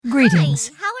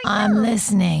Greetings. Hi, how are I'm you?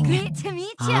 listening. Great to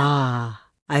meet you.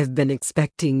 I've been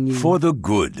expecting you. For the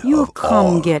good You've of come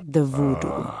all. get the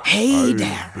voodoo. Hey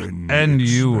there. And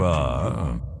you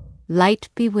are? Light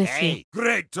be with Hey,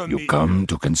 great to You meet come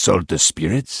to consult the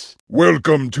spirits?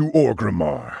 Welcome to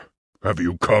Orgrimmar. Have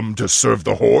you come to serve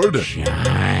the Horde?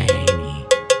 Shiny.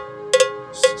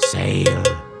 Sail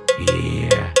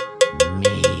here,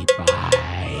 me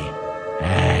buy,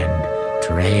 and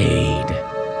trade.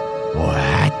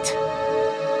 What?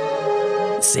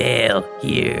 Sail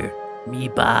here, me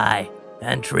buy,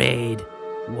 and trade.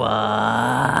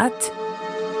 What?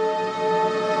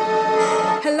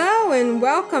 Hello and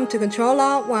welcome to Ctrl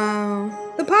Alt WoW,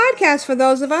 the podcast for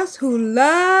those of us who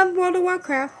love World of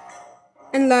Warcraft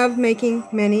and love making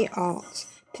many alts.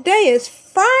 Today is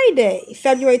Friday,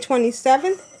 February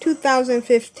 27th,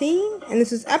 2015, and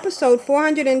this is episode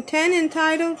 410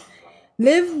 entitled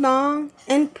Live Long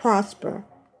and Prosper.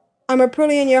 I'm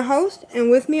Aprillian, your host, and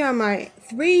with me are my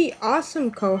three awesome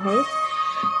co-hosts.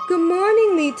 Good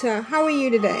morning, Lita. How are you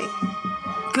today?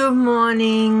 Good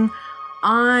morning.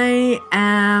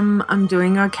 I'm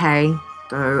doing okay,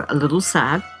 though a little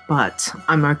sad, but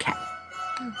I'm okay.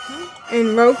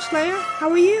 And Rogue Slayer, how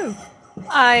are you?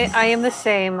 I am the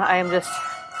same. I am just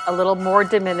a little more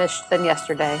diminished than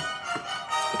yesterday.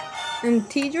 And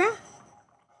Tidra?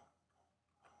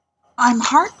 I'm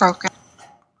heartbroken.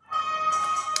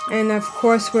 And of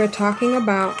course, we're talking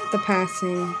about the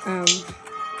passing of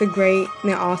the great,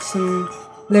 the awesome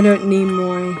Leonard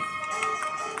Nimoy.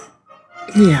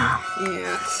 Yeah.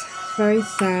 Yes, very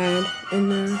sad.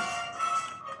 And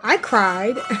I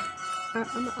cried.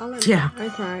 I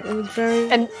cried. It was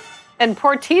very... And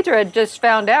poor Tidra just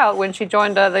found out when she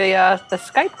joined the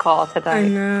Skype call today. I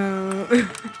know.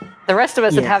 The rest of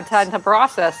us have had time to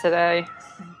process today.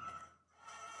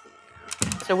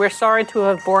 So we're sorry to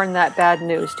have borne that bad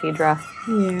news, Tidra.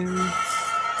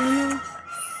 Yeah.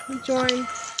 Join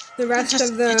the rest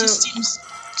of the... It just seems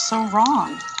so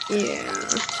wrong. Yeah.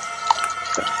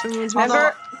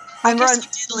 Remember, I guess he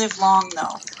did live long,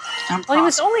 though. Well, he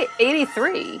was only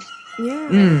 83.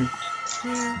 Yeah.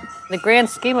 The grand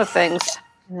scheme of things,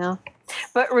 you know.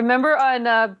 But remember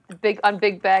on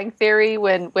Big Bang Theory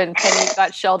when Penny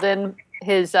got Sheldon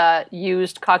his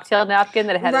used cocktail napkin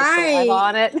that had his saliva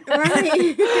on it?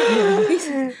 Right.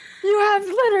 You have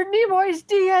Leonard Nimoy's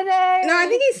DNA. No, I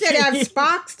think he said I have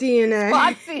Spock's DNA.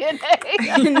 Spock's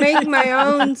DNA. And make my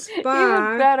own Spock.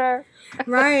 Even better.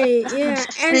 Right, yeah.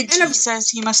 And he says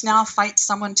he must now fight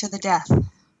someone to the death.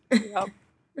 Yep.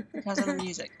 Because of the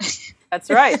music.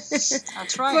 That's right.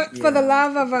 That's right. For the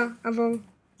love of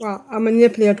a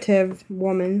manipulative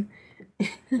woman.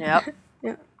 Yep.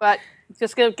 Yeah. But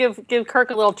just give Kirk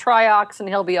a little Triox and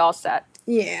he'll be all set.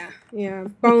 Yeah.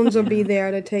 Bones will be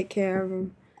there to take care of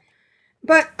him.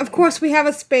 But of course we have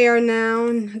a spare now,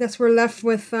 and I guess we're left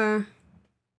with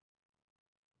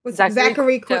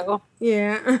Zachary Quinto.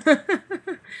 Yeah.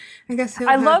 I guess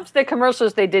I loved the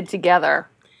commercials they did together.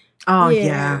 Oh,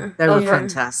 yeah. They were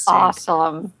fantastic.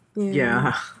 Awesome.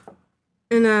 Yeah.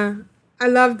 And I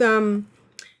loved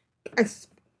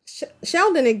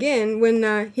Sheldon again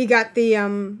when he got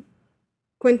the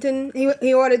Quentin.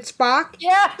 He ordered Spock.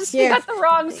 Yes, he got the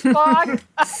wrong Spock.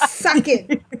 Suck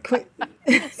it,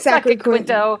 Suck it,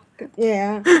 Quinto.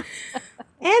 Yeah.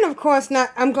 And of course,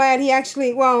 I'm glad he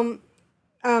actually. Well,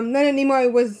 Leonard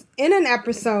Nimoy was in an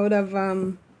episode of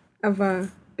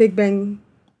Big Bang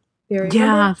Theory.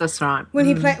 Yeah, remember? That's right. When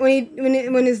he played when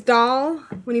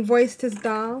he voiced his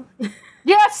doll.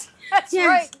 Yes, that's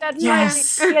right. That's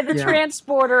yes. right. He had the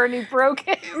transporter and he broke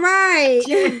it. Right.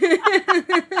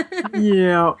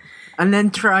 Yeah, and then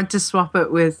tried to swap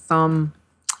it with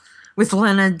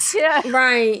Leonard. Yeah.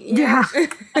 Right. Yeah.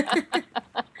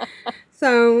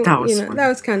 So that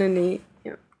was kind of neat.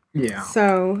 Yeah.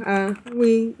 So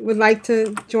we would like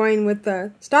to join with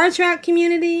the Star Trek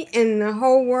community and the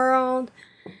whole world,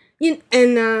 and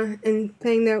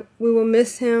saying that we will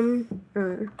miss him.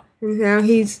 And now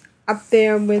he's up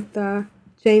there with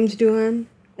James Doohan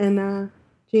and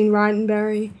Gene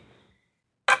Roddenberry.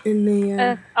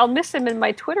 I'll miss him in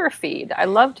my Twitter feed. I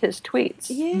loved his tweets.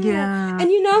 Yeah. And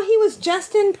he was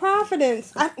just in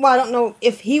Providence. I don't know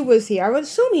if he was here. I would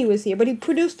assume he was here, but he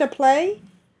produced a play.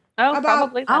 Oh,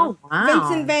 probably. Oh, wow.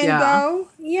 Vincent Van Gogh.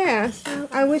 Yeah. So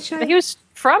I wish He was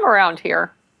from around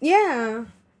here. Yeah.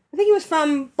 I think he was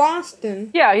from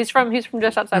Boston. Yeah, he's from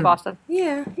just outside Boston.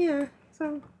 Yeah.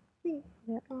 So.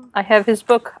 Yeah. I have his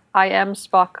book, I Am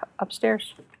Spock,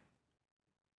 upstairs.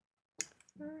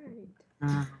 All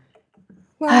right.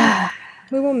 Well,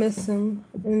 we will miss him.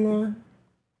 And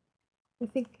I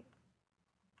think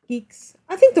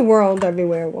the world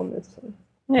everywhere will miss him.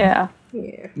 Yeah.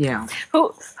 Yeah. Yeah.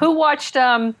 Who watched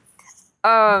what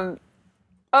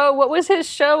was his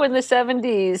show in the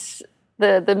 70s?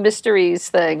 The mysteries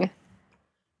thing.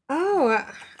 Oh,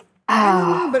 I don't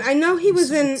know, but I know he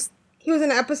was in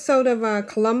an episode of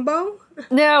Columbo.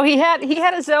 No, he had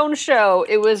his own show.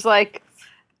 It was like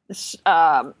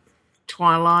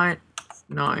Twilight?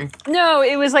 No. no,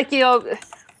 it was like,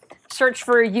 search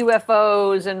for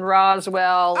UFOs and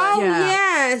Roswell. Oh,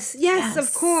 Yeah. yes,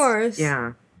 of course.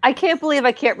 Yeah. I can't believe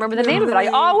I can't remember the name of it. I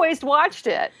always watched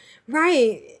it.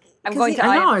 Right. I'm going to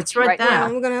I know, IMDb it's right there. Yeah, now.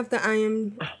 I'm gonna have to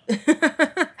IM.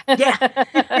 Yeah.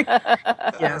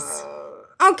 Yes.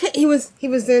 Okay, he was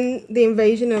in the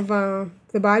invasion of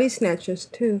the Body Snatchers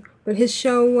too, but his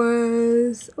show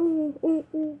was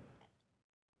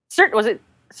Was it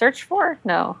Search for?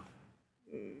 No.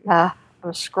 I'm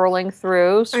scrolling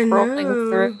through.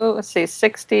 Let's see,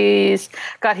 60s.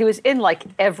 God, he was in like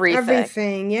everything.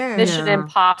 everything, yeah. Mission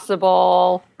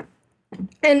Impossible.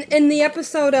 And in the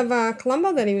episode of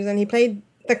Columbo that he was in, he played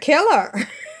the killer.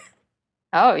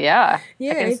 Oh yeah,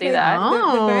 Yeah, I can he see played that.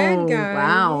 the bad guy.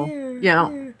 Wow. Yeah.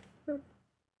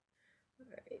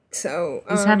 So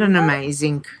He's had an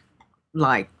amazing,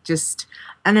 just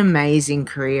an amazing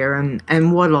career,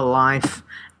 and what a life,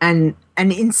 and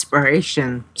an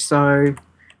inspiration. So,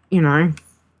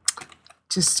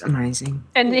 just amazing.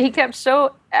 And he kept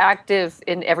so active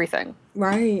in everything.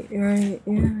 right, yeah,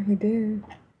 he did.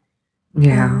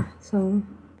 Yeah. So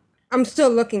I'm still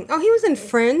looking. Oh, he was in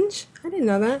Fringe. I didn't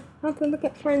know that. I'll have to look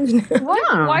at Fringe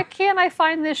now. Why can't I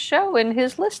find this show in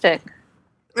his listing?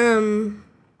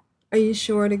 Are you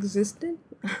sure it existed?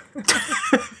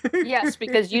 Yes,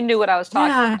 because you knew what I was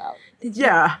talking about.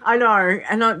 Yeah, I know,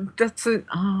 and that's it.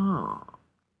 Oh.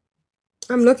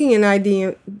 I'm looking in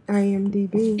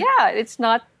IMDb. Yeah, it's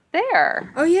not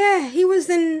there. Oh yeah, he was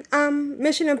in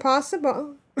Mission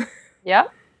Impossible. Yeah.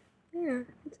 Yeah.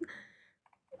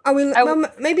 Well,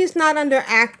 maybe it's not under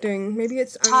acting. Maybe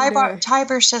it's under.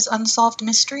 Tiber says Unsolved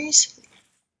Mysteries.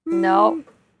 No.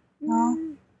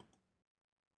 No.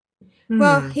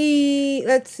 Well,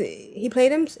 let's see. He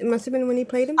played him. It must have been when he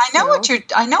played him. I know what you're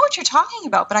talking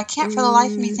about, but I can't for the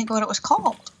life of me think of what it was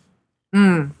called.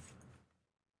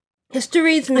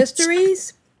 History's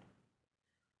Mysteries.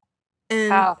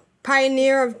 And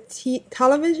Pioneer of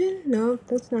Television? No,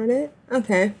 that's not it.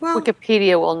 Okay. Well,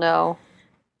 Wikipedia will know.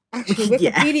 Actually,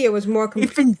 Wikipedia was more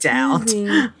confusing. If in doubt,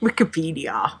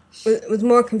 Wikipedia. Was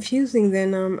more confusing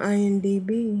than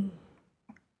IMDb.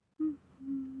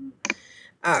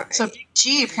 All right. So Big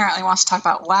G apparently wants to talk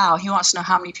about WoW. He wants to know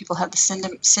how many people have the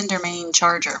Cindermane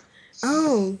charger.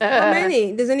 Oh, how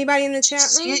many? Does anybody in the chat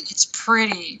room? It's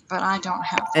pretty, but I don't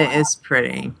have it. It is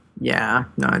pretty. Yeah.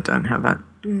 No, I don't have it.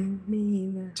 Me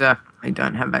either. Definitely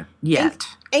don't have it yet.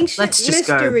 Ancient Let's just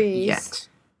Mysteries. go yet.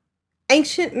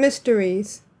 Ancient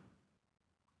Mysteries.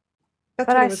 That's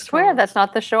but I swear called. That's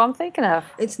not the show I'm thinking of.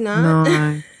 It's not?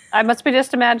 No. I must be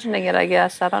just imagining it, I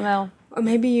guess. I don't know. Or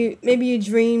maybe you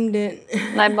dreamed it.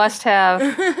 I must have.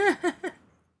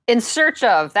 In Search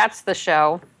of, that's the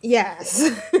show.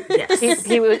 Yes. Yes.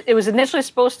 It was initially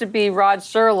supposed to be Rod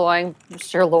Serling.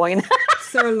 Sirloin.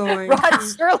 Rod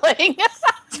Serling.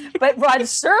 But Rod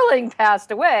Serling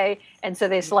passed away, and so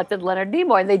they selected Leonard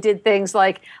Nimoy. And they did things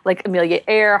like Amelia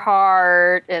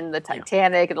Earhart and the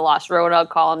Titanic and the Lost Roanoke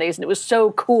colonies, and it was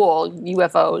so cool.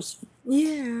 UFOs.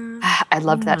 Yeah. I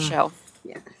loved that show.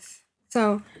 Yes.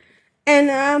 So,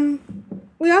 and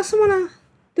we also want to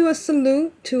do a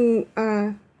salute to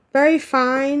a very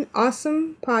fine,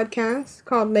 awesome podcast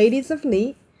called Ladies of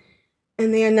Leet.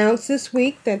 And they announced this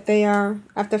week that they are,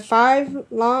 after 5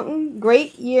 long,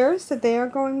 great years, that they are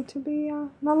going to be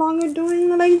no longer doing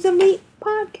the Ladies of Leet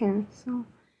podcast. So,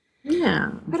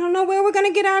 yeah. I don't know where we're going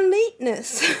to get our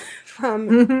leetness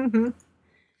from.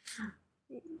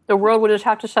 The world would just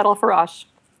have to settle for us.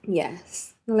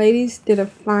 Yes. The ladies did a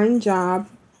fine job.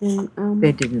 And,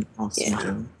 they did an awesome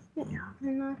job. Yeah.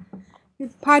 And the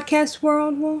podcast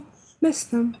world will miss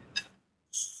them.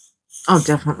 Oh,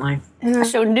 definitely.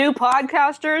 So new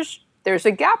podcasters, there's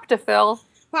a gap to fill.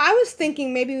 Well, I was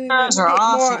thinking maybe we Those are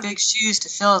awfully big shoes to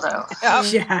fill, though.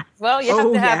 Yeah. Well,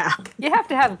 you have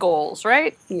to have goals,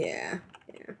 right? Yeah.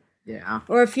 Yeah.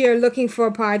 Or if you're looking for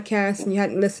a podcast and you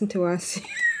hadn't listened to us,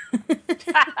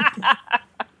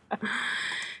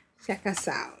 check us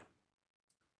out.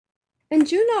 And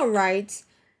Juno writes,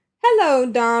 "Hello,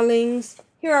 darlings.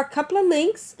 Here are a couple of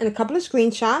links and a couple of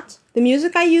screenshots. The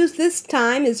music I used this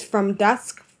time is from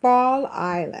Duskfall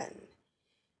Island.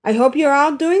 I hope you're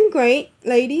all doing great,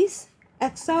 ladies.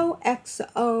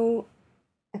 XOXO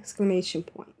exclamation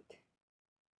point."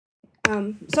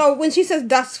 So when she says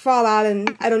Duskfall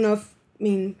Island, I don't know if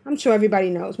mean, I'm sure everybody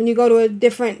knows. When you go to a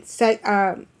different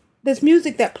there's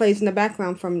music that plays in the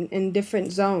background from in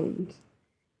different zones.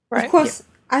 Right. Of course,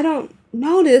 I don't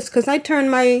know this because I turn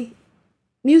my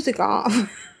music off.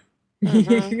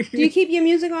 Do you keep your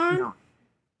music on? No.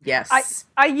 Yes.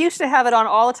 I used to have it on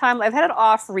all the time. I've had it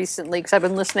off recently because I've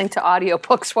been listening to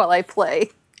audiobooks while I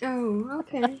play. Oh,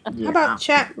 okay. Yeah. How about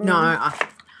chat room? No,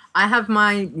 I have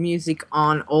my music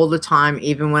on all the time,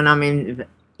 even when I'm in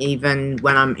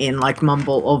like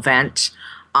mumble or vent.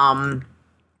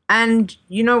 And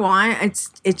you know why?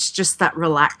 It's just that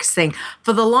relaxed thing.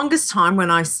 For the longest time when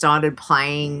I first started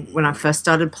playing,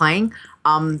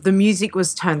 the music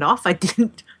was turned off. I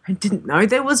didn't know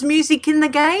there was music in the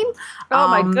game. Oh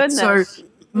my goodness.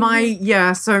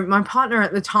 So my partner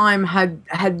at the time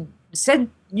had said,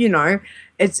 you know,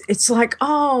 it's like,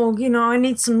 oh, you know, I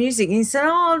need some music. And he said,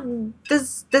 oh,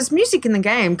 there's music in the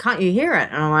game. Can't you hear it?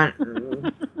 And I went,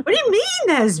 what do you mean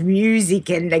there's music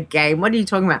in the game? What are you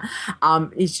talking about?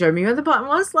 He showed me where the button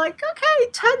was. Like, okay,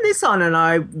 turn this on. And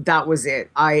that was it.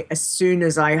 As soon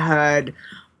as I heard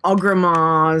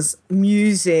Ogrimar's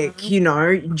music, you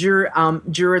know,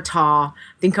 Durotar. I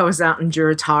think I was out in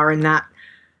Durotar and that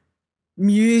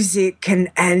music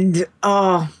and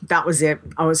that was it.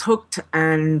 I was hooked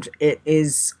and it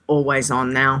is always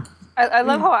on now. I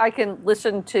love how I can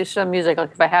listen to some music,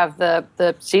 like if I have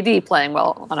the CD playing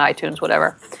well on iTunes,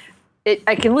 whatever.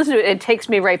 I can listen to it. It takes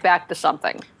me right back to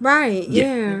something. Right,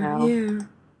 yeah, You know? yeah.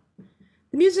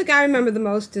 The music I remember the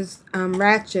most is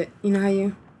Ratchet. You know how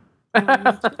you...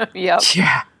 Yep.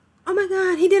 Yeah. Oh my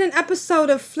God, he did an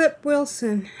episode of Flip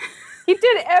Wilson. He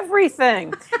did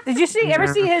everything. Did you ever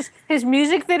see his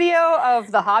music video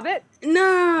of The Hobbit?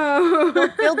 No.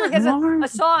 He has a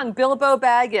song, Bilbo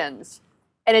Baggins.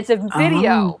 And it's a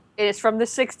video. And it's from the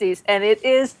 60s. And it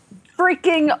is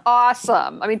freaking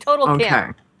awesome. I mean, total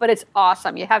camp. But it's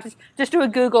awesome. You have to just do a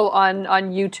Google on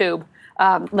YouTube.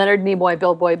 Leonard Nimoy,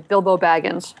 Bilbo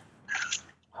Baggins.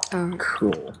 Oh,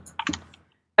 cool.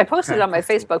 I posted it on my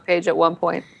Facebook page at one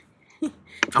point.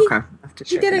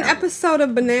 He did an episode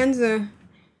of Bonanza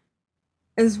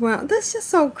as well. That's just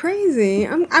so crazy.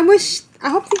 I wish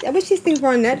these things were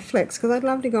on Netflix because I'd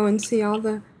love to go and see all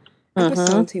the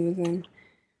episodes he was in.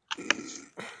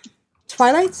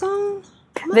 Twilight Zone?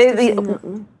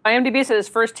 IMDb said his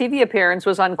first TV appearance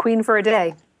was on Queen for a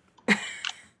Day.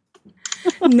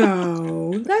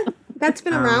 No, that's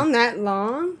been around that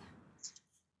long.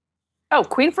 Oh,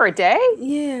 Queen for a Day?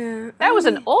 Yeah. That was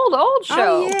an old show.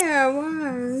 Oh, yeah, it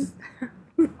was.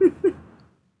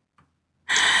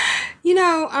 You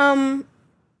know,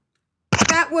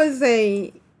 that was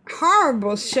a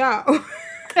horrible show.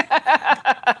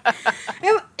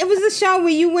 It was a show where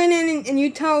you went in and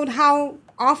you told how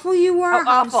awful you were,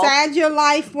 how sad your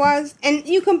life was, and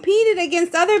you competed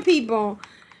against other people.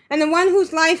 And the one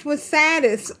whose life was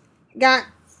saddest got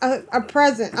a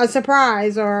present, a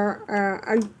surprise, or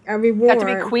a reward. Got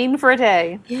to be Queen for a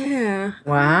Day. Yeah.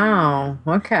 Wow.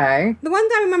 Okay. The one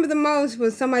I remember the most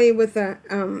was somebody with that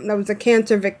was a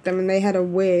cancer victim, and they had a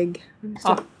wig.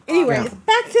 So, anyways,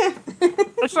 back to.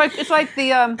 It's like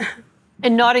the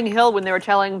in Notting Hill when they were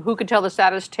telling who could tell the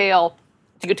saddest tale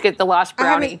to get the last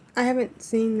brownie. I haven't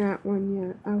seen that one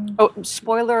yet. Oh,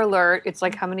 spoiler alert! It's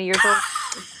like how many years old?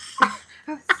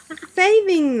 I was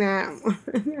saving that one.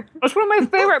 It's one of my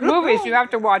favorite movies. You have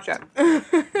to watch it.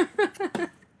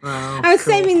 Wow, I was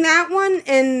saving that one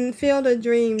and Field of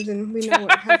Dreams, and we know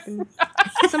what happened.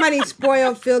 Somebody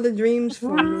spoiled Field of Dreams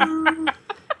for me.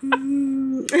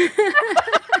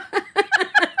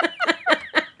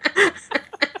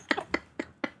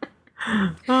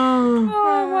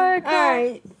 Oh my God! All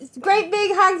right, great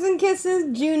big hugs and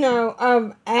kisses, Juno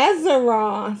of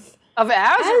Azeroth. Of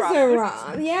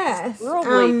Azeroth, yes.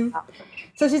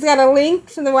 So she's got a link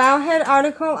to the Wowhead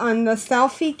article on the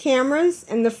selfie cameras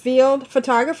and the field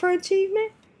photographer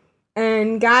achievement,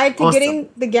 and guide to getting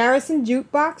the Garrison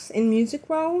jukebox in music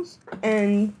roles,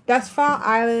 and Dustfall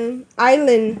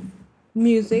Island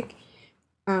music,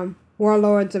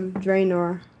 Warlords of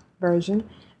Draenor version,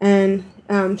 and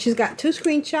she's got 2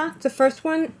 screenshots. The first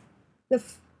one,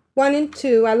 1 and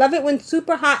 2. I love it when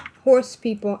super hot horse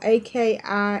people,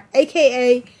 aka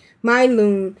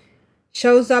Myloon,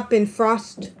 shows up in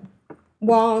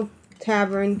Frostwall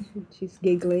Tavern. She's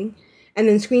giggling. And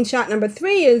then screenshot number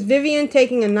 3 is Vivian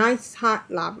taking a nice hot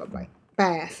lava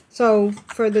bath. So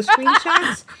for the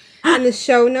screenshots and the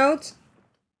show notes,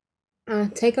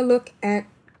 take a look at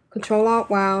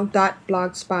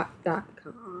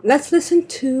controlaltwow.blogspot.com. Let's listen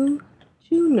to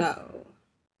Juno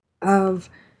of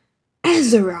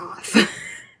Azeroth.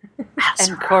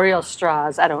 And Coriel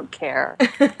Straws, I don't care.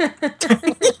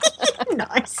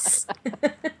 Nice.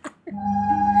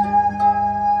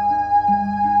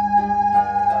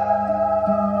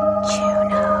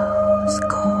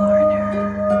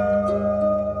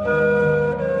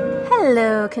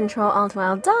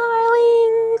 Control-Alt-Wild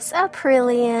darlings,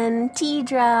 Aprillian,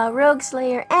 Tidra,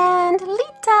 Rogueslayer, and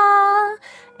Lita.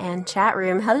 And chat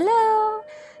room, hello.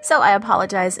 So I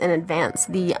apologize in advance.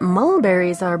 The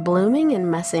mulberries are blooming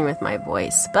and messing with my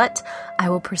voice, but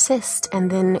I will persist and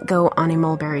then go on a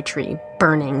mulberry tree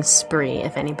burning spree.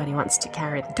 If anybody wants to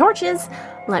carry the torches,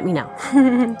 let me know.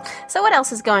 So what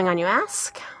else is going on, you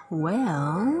ask?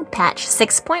 Well, patch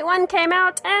 6.1 came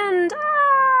out and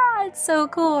it's so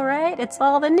cool, right? It's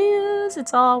all the news.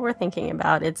 It's all we're thinking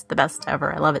about. It's the best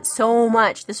ever. I love it so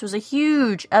much. This was a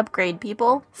huge upgrade,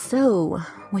 people. So,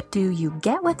 what do you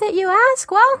get with it, you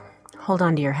ask? Well, hold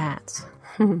on to your hats.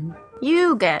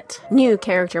 You get new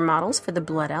character models for the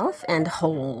Blood Elf, and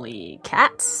holy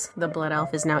cats, the Blood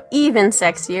Elf is now even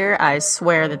sexier. I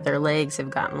swear that their legs have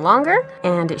gotten longer,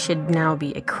 and it should now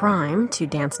be a crime to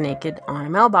dance naked on a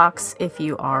mailbox if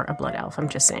you are a Blood Elf. I'm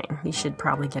just saying, you should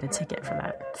probably get a ticket for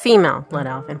that. Female Blood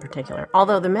Elf in particular,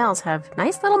 although the males have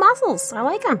nice little muscles. I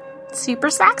like them. Super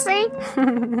sexy.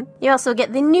 You also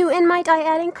get the new, and might I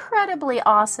add, incredibly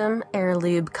awesome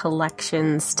Heirloom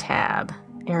Collections tab.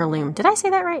 Heirloom. Did I say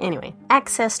that right? Anyway,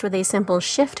 accessed with a simple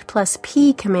Shift plus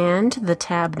P command, the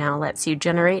tab now lets you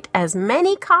generate as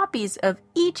many copies of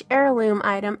each heirloom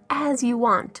item as you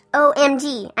want.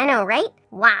 OMG, I know, right?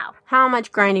 Wow. How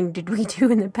much grinding did we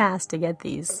do in the past to get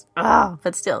these? Oh,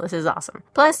 but still, this is awesome.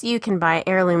 Plus, you can buy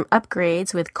heirloom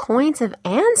upgrades with coins of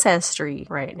ancestry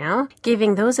right now,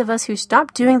 giving those of us who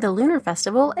stopped doing the Lunar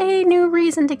Festival a new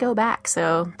reason to go back.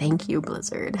 So, thank you,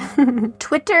 Blizzard.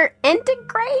 Twitter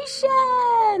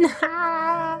integration!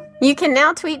 You can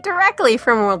now tweet directly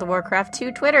from World of Warcraft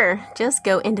to Twitter. Just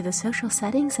go into the social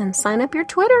settings and sign up your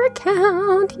Twitter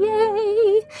account.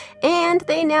 Yay! And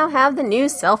they now have the new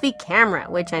selfie camera,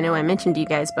 which I know I mentioned to you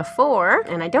guys before,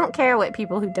 and I don't care what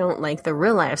people who don't like the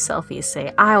real life selfies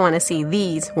say. I want to see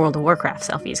these World of Warcraft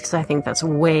selfies because I think that's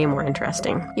way more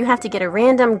interesting. You have to get a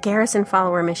random Garrison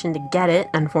follower mission to get it,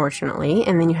 unfortunately,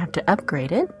 and then you have to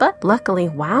upgrade it, but luckily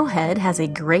Wowhead has a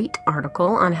great article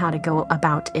on how to go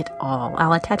about it all.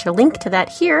 I'll attach a link to that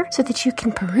here so that you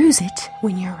can peruse it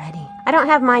when you're ready. I don't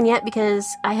have mine yet because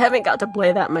I haven't got to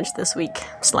play that much this week.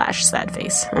 Sad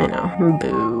face. I know.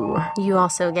 Boo. You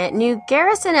also get new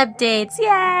Garrison updates.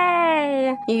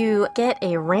 Yay! You get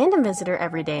a random visitor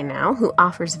every day now who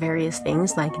offers various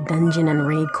things like dungeon and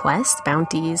raid quests,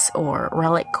 bounties, or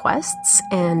relic quests,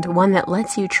 and one that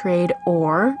lets you trade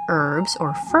ore, herbs,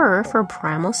 or fur for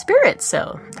primal spirits.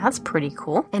 So that's pretty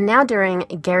cool. And now during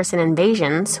Garrison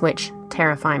invasions, which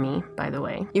terrify me, by the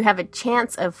way, you have a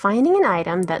chance of finding an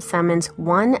item that summons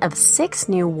one of 6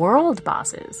 new world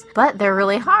bosses. But they're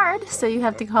really hard, so you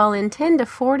have to call in 10 to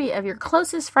 40 of your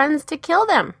closest friends to kill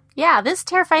them. Yeah, this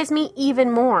terrifies me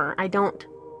even more. I don't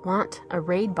want a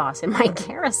raid boss in my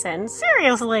garrison.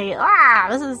 Seriously.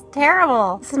 This is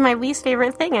terrible. This is my least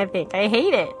favorite thing, I think. I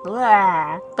hate it.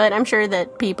 But I'm sure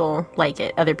that people like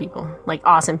it. Other people. Like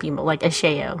awesome people. Like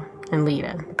Asheo and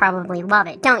Lita. Probably love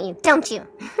it, don't you? Don't you?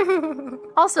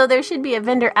 Also, there should be a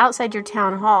vendor outside your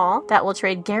town hall that will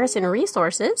trade garrison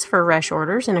resources for rush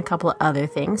orders and a couple of other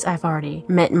things. I've already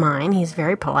met mine. He's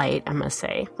very polite, I must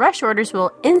say. Rush orders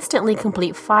will instantly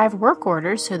complete 5 work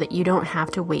orders so that you don't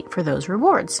have to wait for those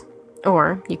rewards.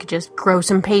 Or you could just grow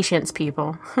some patience,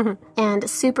 people. And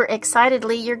super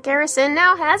excitedly, your garrison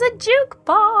now has a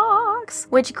jukebox,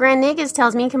 which Grand Negus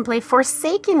tells me can play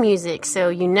Forsaken music, so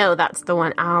you know that's the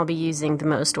one I'll be using the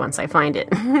most once I find it.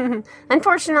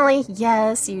 Unfortunately,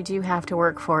 yes, you do have to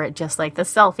work for it, just like the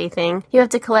selfie thing. You have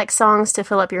to collect songs to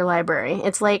fill up your library.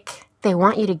 It's like they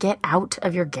want you to get out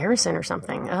of your garrison or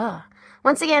something. Ugh.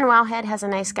 Once again, Wowhead has a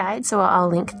nice guide, so I'll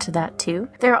link to that too.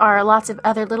 There are lots of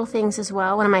other little things as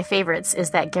well. One of my favorites is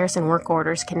that garrison work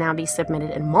orders can now be submitted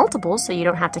in multiples, so you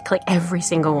don't have to click every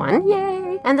single one.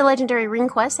 Yay! And the legendary ring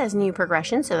quest has new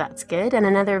progression, so that's good. And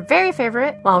another very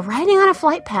favorite, while riding on a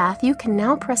flight path, you can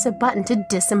now press a button to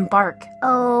disembark.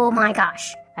 Oh my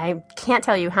gosh. I can't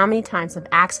tell you how many times I've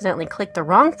accidentally clicked the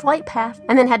wrong flight path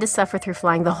and then had to suffer through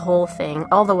flying the whole thing,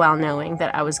 all the while knowing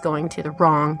that I was going to the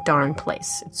wrong darn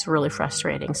place. It's really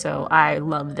frustrating, so I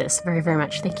love this very, very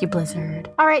much. Thank you,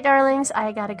 Blizzard. All right, darlings,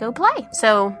 I gotta go play.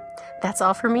 So that's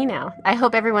all for me now. I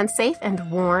hope everyone's safe and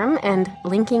warm and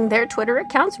linking their Twitter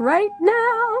accounts right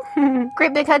now.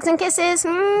 Great big hugs and kisses.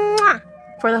 Mwah!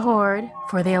 For the Horde,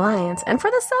 for the Alliance, and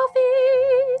for the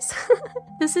selfies.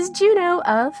 This is Juno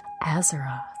of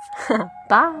Azeroth.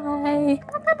 Bye.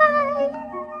 Bye-bye.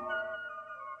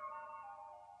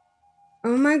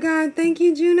 Oh my god, thank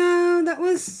you, Juno. That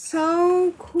was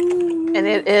so cool. And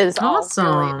it is Awesome.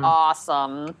 all really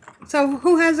awesome. So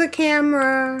who has a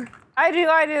camera?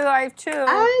 I too.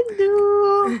 I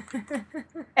do.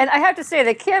 And I have to say,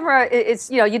 the camera, it's,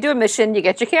 you do a mission, you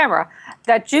get your camera.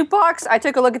 That jukebox, I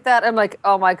took a look at that, I'm like,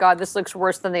 oh my God, this looks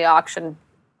worse than the auction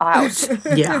house.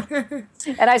 Yeah.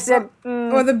 And I said,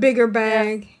 or the bigger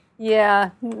bag. yeah,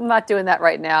 I'm not doing that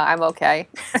right now. I'm okay.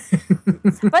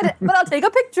 but I'll take a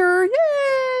picture.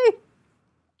 Yay!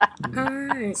 All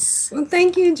right. Well,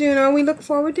 thank you, Juno. We look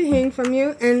forward to hearing from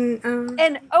you. And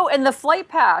the flight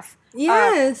path.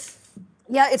 Yes.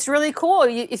 Yeah, it's really cool.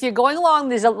 If you're going along,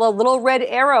 there's a little red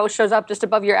arrow shows up just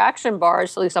above your action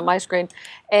bars, at least on my screen.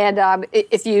 And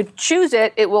if you choose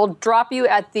it, it will drop you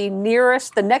at the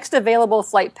next available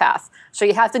flight path. So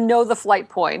you have to know the flight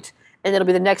point, and it'll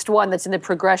be the next one that's in the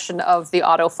progression of the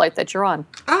auto flight that you're on.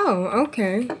 Oh,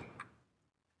 okay.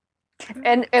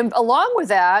 And along with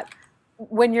that,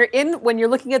 when you're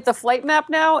looking at the flight map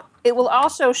now, it will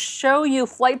also show you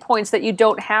flight points that you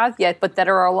don't have yet, but that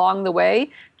are along the way,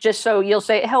 just so you'll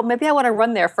say, "Hell, maybe I want to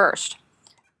run there first,"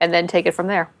 and then take it from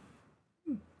there.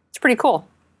 It's pretty cool.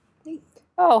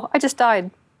 Oh, I just died.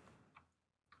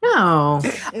 No.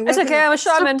 It's okay, I'm a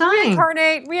shaman.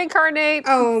 Reincarnate.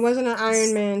 Oh, it wasn't an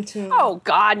Iron Man too. Oh,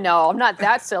 God, no. I'm not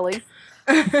that silly.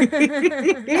 I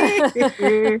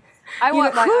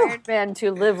want my Iron Man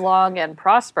to live long and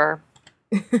prosper.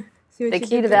 The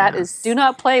key to that is do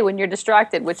not play when you're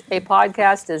distracted, which a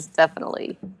podcast is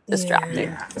definitely distracting.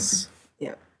 Yes.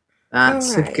 Yep.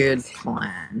 That's a good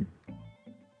plan.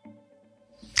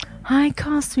 Hi,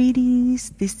 car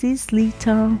sweeties. This is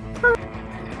Lita.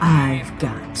 I've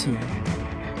got to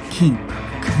keep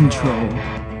control.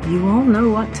 You all know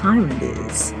what time it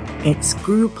is. It's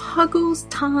group huggles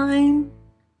time.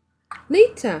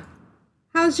 Lita,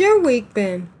 how's your week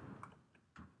been?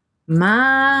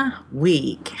 My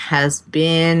week has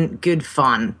been good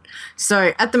fun.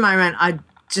 So at the moment, I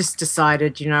just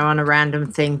decided, on a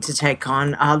random thing to take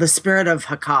on the Spirit of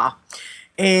Hakar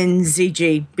in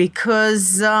ZG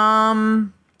because,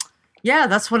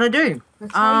 that's what I do.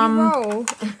 That's how you roll.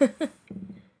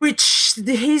 Which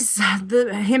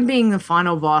him being the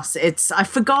final boss, it's a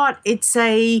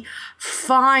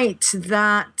fight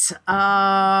that,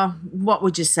 what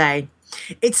would you say?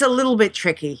 It's a little bit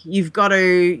tricky. You've got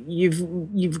to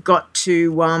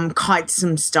kite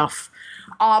some stuff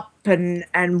up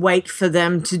and wait for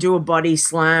them to do a body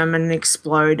slam and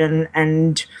explode,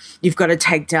 and you've got to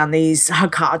take down these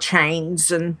Hakar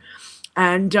chains and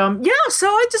so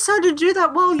I decided to do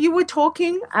that while you were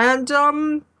talking, and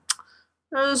it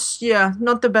was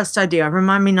not the best idea.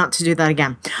 Remind me not to do that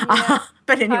again. Yeah.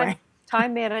 But anyway,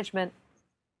 time management.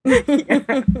 But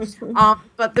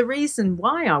the reason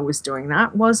why I was doing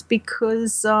that was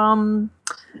because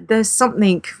there's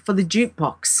something for the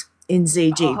jukebox in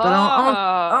ZG. But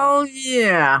I'll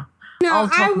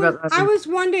talk about that. I was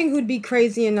wondering who'd be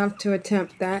crazy enough to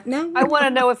attempt that. No, I want to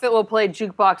know if it will play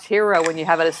Jukebox Hero when you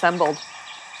have it assembled.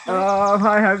 Oh,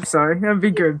 I hope so. That'd be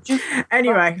good.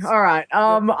 Anyway, all right.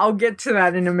 I'll get to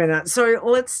that in a minute. So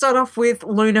let's start off with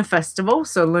Lunar Festival.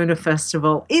 So Lunar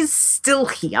Festival is still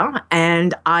here,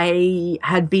 and I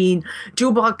had been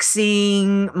dual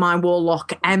boxing my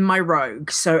Warlock and my Rogue.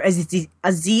 So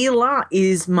Azila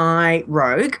is my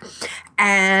Rogue,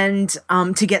 and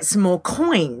to get some more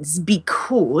coins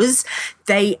because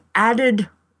they added,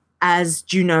 as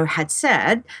Juno had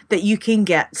said, that you can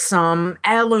get some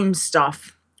heirloom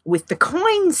stuff with the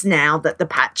coins now that the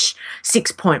patch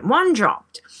 6.1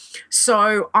 dropped.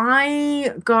 So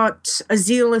I got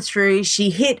Azila through. She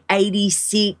hit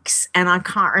 86, and I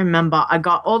can't remember. I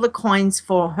got all the coins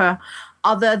for her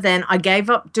other than I gave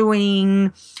up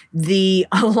doing the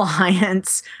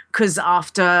Alliance because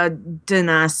after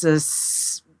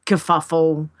Danasis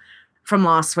kerfuffle from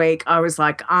last week, I was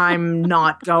like, I'm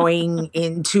not going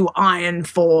into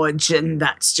Ironforge, and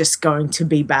that's just going to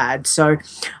be bad. So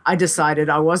I decided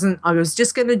I was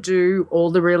just going to do all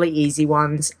the really easy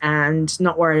ones and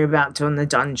not worry about doing the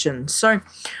dungeon. So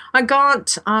I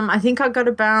got, I think I got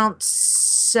about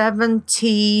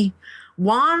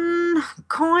 71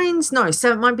 coins. No,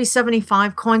 it might be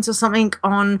 75 coins or something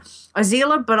on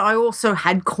Azila, but I also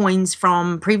had coins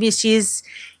from previous years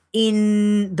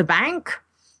in the bank.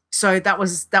 So that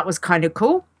was kind of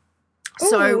cool. Ooh,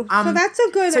 so that's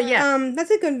a good that's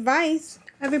a good advice.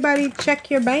 Everybody check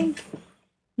your bank.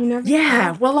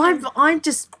 Well, I've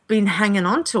just been hanging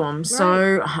on to them. Right.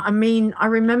 So I mean, I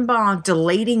remember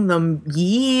deleting them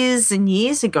years and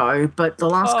years ago, but the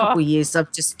last couple of years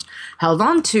I've just held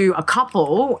on to a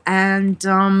couple, and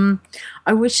I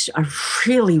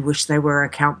really wish they were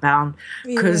account bound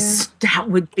because that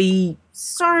would be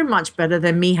so much better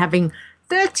than me having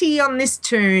 30 on this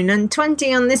tune and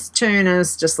 20 on this tune.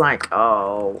 Is just like,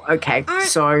 oh, okay.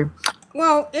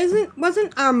 Well,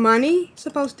 wasn't our money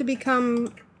supposed to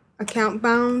become account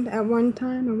bound at one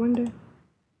time? I wonder.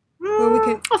 Well, we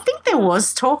could. I think there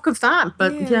was talk of that,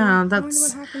 but Yeah, I wonder that's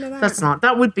what happened to that. that's not.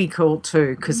 That would be cool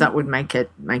too, because that would make it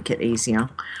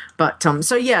easier. But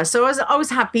so I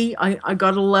was happy. I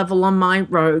got a level on my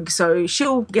rogue, so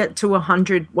she'll get to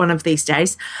 100 one of these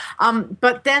days.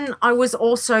 But then I was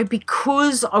also,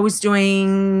 because I was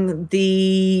doing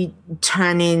the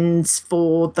turn-ins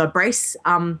for the brace,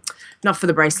 not for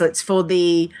the bracelets, for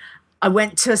the. I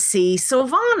went to see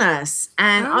Sylvanas,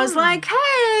 and I was like,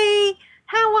 hey.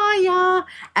 How are ya?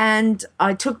 And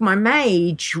I took my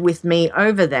mage with me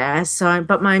over there.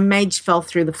 But my mage fell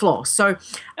through the floor. So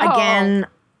again,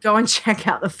 go and check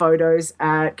out the photos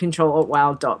at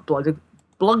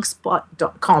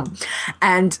control.wow.blogspot.com.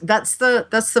 And that's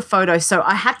the photo. So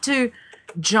I had to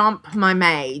jump my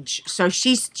mage. So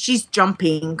she's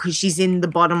jumping because she's in the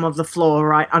bottom of the floor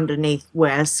right underneath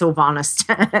where Sylvana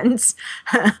stands.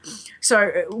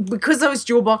 So because I was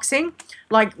dual boxing,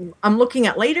 like I'm looking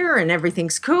at leader and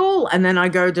everything's cool, and then I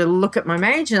go to look at my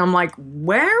mage and I'm like,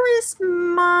 where is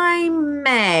my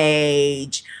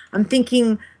mage? I'm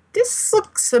thinking, this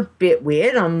looks a bit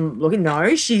weird. I'm looking,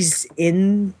 no, she's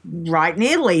in right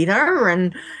near leader.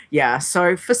 And yeah,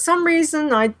 so for some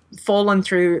reason I'd fallen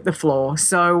through the floor.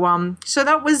 So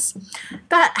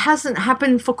that hasn't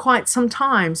happened for quite some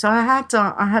time. So I had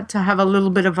to have a little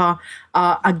bit of a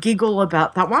giggle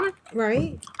about that one.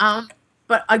 Right.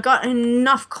 But I got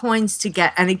enough coins to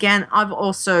get, and again, I've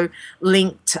also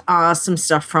linked some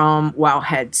stuff from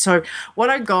Wowhead. So what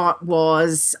I got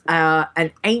was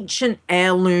an ancient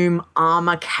heirloom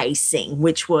armor casing,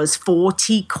 which was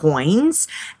 40 coins,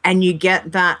 and you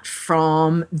get that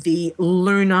from the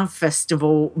Lunar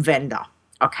Festival vendor.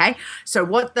 Okay, so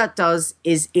what that does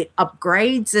is it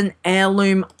upgrades an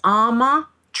heirloom armor,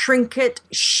 trinket,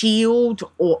 shield,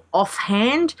 or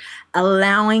offhand,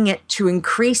 allowing it to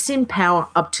increase in power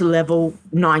up to level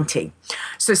 90.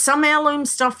 So some heirloom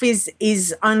stuff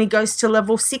is only goes to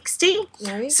level 60.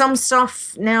 Right. Some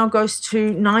stuff now goes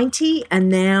to 90, and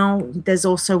now there's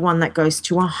also one that goes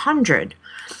to 100.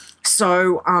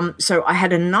 So I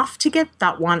had enough to get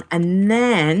that one, and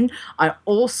then I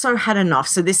also had enough.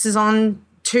 So this is on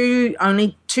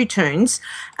only two tunes,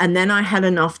 and then I had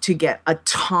enough to get a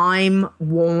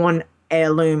time-worn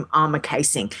heirloom armor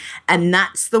casing, and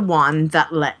that's the one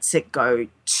that lets it go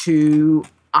to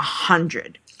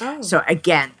 100. Oh. So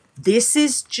again, this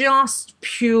is just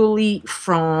purely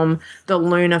from the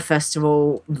Lunar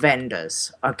Festival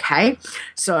vendors, okay?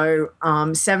 So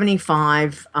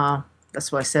 75,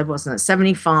 that's what I said, wasn't it?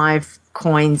 75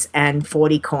 coins and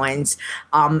 40 coins,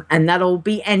 and that'll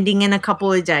be ending in a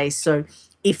couple of days. So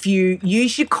if you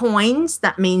use your coins,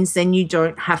 that means then you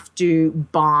don't have to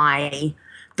buy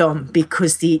them,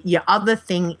 because your other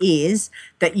thing is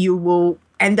that you will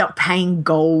end up paying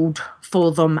gold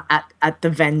for them at the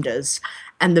vendors.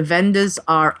 And the vendors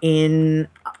are in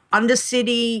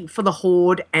Undercity for the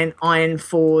Horde and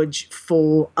Ironforge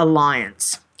for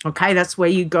Alliance. Okay, that's where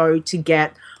you go to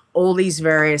get all these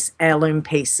various heirloom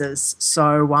pieces.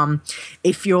 So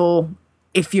if you're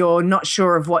not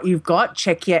sure of what you've got,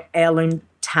 check your heirloom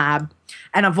tab.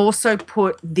 And I've also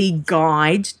put the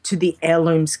guide to the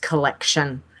heirlooms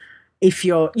collection. If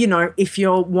you're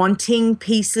wanting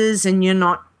pieces and you're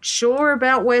not sure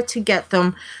about where to get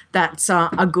them, that's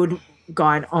a good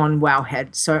guide on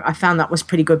Wowhead. So I found that was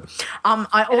pretty good. I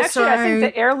think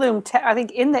the heirloom I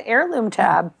think in the heirloom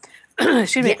tab,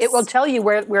 excuse me, Yes. it will tell you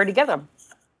where to get them.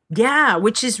 Yeah,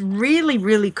 which is really,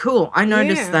 really cool. I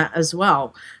noticed that as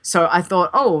well. So I thought,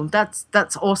 oh, that's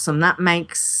awesome. That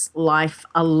makes life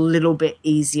a little bit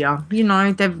easier. You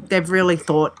know, they've really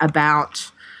thought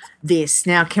about this.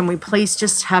 Now, can we please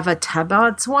just have a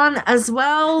Tabards one as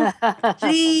well?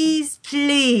 Please,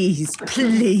 please,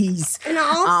 please. And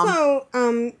also,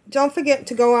 don't forget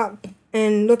to go up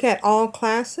and look at all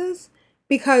classes,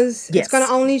 because it's going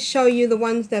to only show you the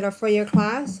ones that are for your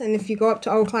class. And if you go up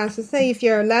to all classes, say if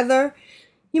you're leather,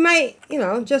 you might,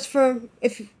 just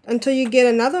until you get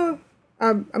another,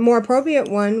 a more appropriate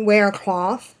one, wear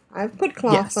cloth. I've put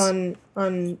cloth on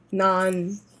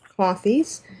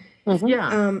non-clothies. Mm-hmm.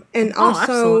 Yeah. And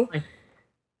also,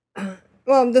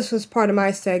 well, this was part of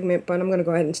my segment, but I'm going to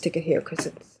go ahead and stick it here because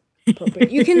it's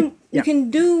appropriate. You can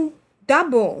do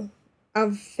double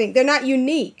of things. They're not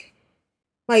unique.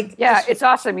 It's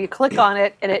awesome. You click on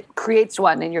it and it creates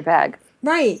one in your bag.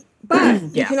 Right.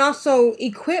 But you can also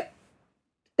equip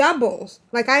doubles.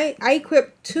 Like I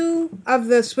equipped 2 of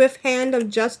the Swift Hand of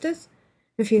Justice.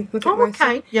 If you look at my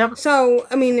okay. Yep. So,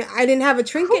 I mean, I didn't have a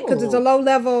trinket because it's a low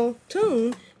level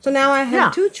tune. So now I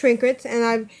have 2 trinkets,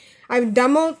 and I've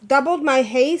doubled my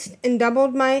haste and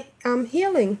doubled my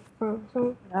healing.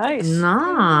 So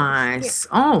Nice.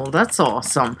 Oh, that's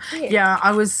awesome. Yeah,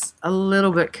 I was a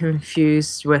little bit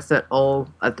confused with it all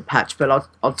at the patch, but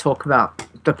I'll talk about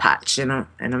the patch in a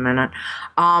minute.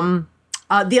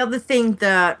 The other thing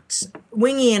that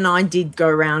Wingy and I did go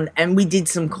around, and we did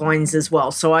some coins as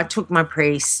well. So I took my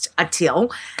priest, Atil,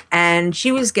 and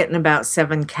she was getting about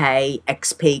 7k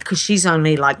XP because she's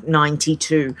only like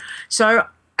 92. So,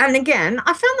 and again,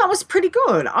 I found that was pretty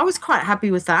good. I was quite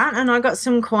happy with that, and I got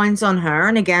some coins on her.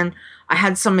 And again, I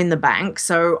had some in the bank,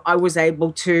 so I was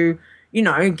able to,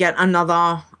 get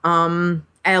another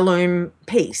heirloom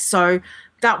piece. So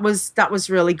that was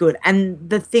really good. And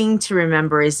the thing to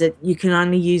remember is that you can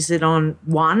only use it on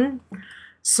one.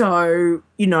 So,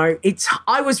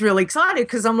 I was really excited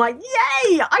because I'm like,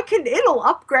 yay, it'll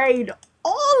upgrade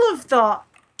all of the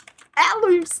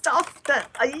heirloom stuff that,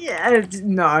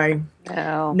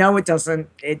 no, it doesn't.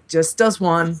 It just does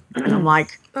one. And I'm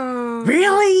like,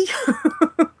 really?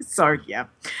 So, yeah.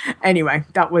 Anyway,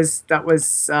 that was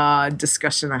a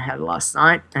discussion I had last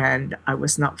night, and I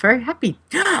was not very happy.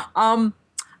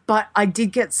 But I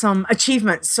did get some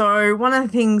achievements. So one of the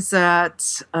things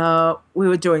that we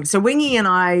were doing, so Wingy and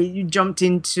I jumped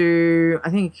into, I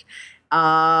think,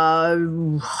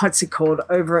 what's it called,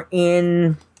 over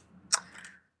in,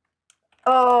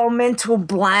 mental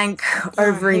blank,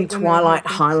 over in Twilight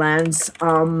Highlands.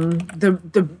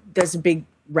 There's a big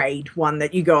raid one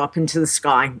that you go up into the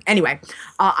sky. Anyway,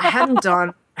 I hadn't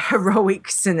done heroic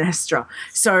Sinestra.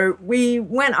 So we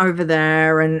went over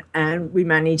there and we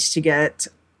managed to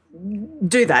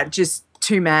do that, just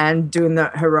 2-man doing the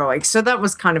heroic. So that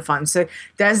was kind of fun. So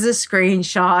there's a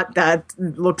screenshot that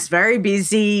looks very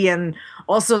busy and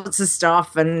all sorts of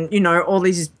stuff, and all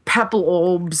these purple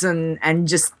orbs and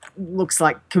just looks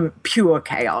like pure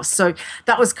chaos. So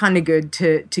that was kind of good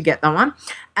to get that one.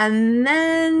 And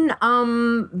then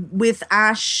with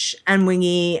Ash and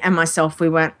Wingy and myself, we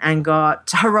went and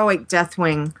got heroic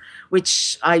Deathwing,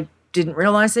 which I didn't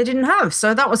realize they didn't have.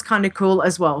 So that was kind of cool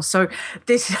as well. So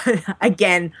this,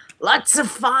 again, lots of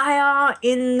fire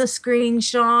in the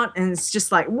screenshot, and it's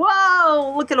just like,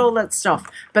 whoa, look at all that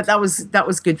stuff. But that was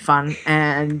good fun.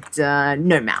 And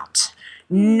no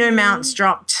mounts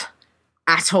dropped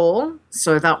at all.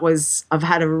 So I've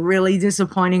had a really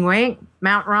disappointing week.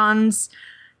 Mount runs,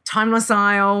 Timeless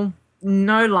Isle,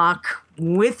 no luck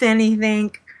with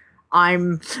anything.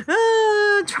 I'm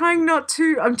trying not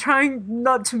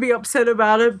to be upset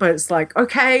about it, but it's like,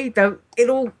 okay,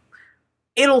 it'll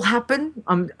happen.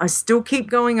 I still keep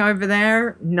going over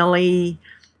there nearly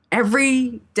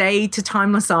every day to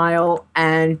Timeless Isle,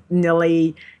 and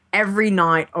nearly every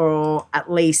night, or at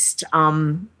least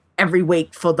every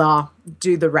week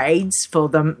do the raids for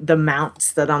the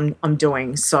mounts that I'm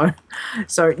doing. So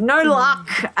no luck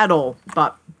at all,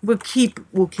 but we'll keep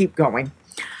going.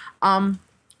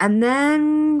 And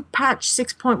then patch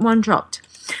 6.1 dropped.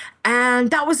 And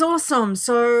that was awesome.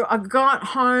 So I got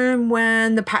home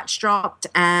when the patch dropped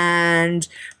and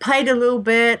played a little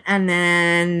bit, and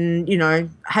then,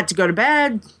 had to go to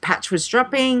bed. Patch was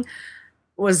dropping.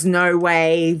 Was no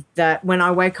way that when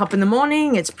I wake up in the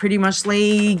morning, it's pretty much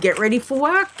get ready for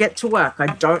work, get to work. I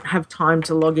don't have time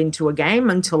to log into a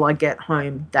game until I get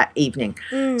home that evening.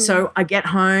 So I get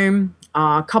home,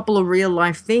 a couple of real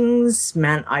life things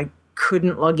meant I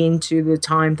couldn't log into the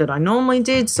time that I normally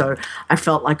did. So I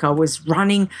felt like I was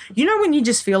running. When you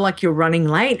just feel like you're running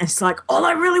late, it's like, all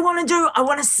I really want to do, I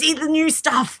want to see the new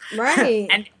stuff. Right.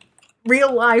 And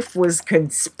real life was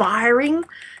conspiring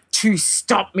to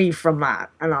stop me from that.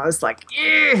 And I was like,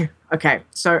 yeah. Okay.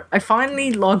 So I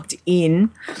finally logged in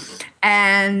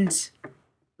and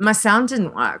my sound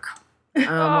didn't work. And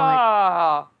I'm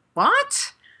like,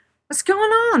 what? What's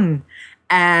going on?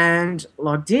 And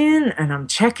logged in, and I'm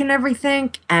checking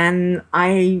everything, and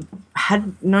I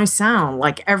had no sound.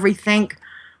 Like, everything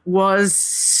was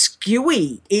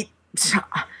skewy.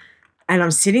 And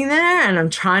I'm sitting there, and I'm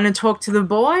trying to talk to the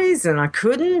boys, and I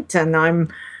couldn't.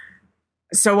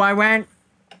 So I went,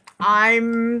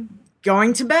 I'm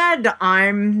going to bed.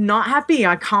 I'm not happy.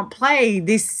 I can't play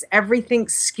this.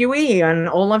 Everything's skewy, and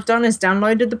all I've done is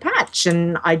downloaded the patch,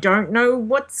 and I don't know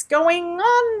what's going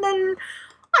on, and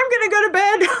I'm going to go to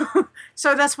bed.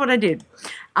 So that's what I did.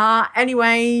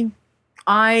 Anyway,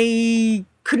 I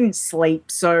couldn't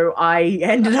sleep, so I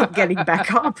ended up getting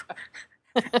back up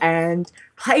and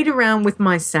played around with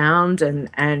my sound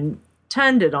and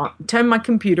turned my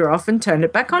computer off and turned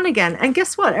it back on again. And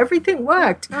guess what? Everything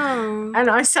worked. Oh. And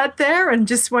I sat there and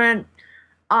just went,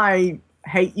 I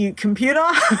hate you, computer,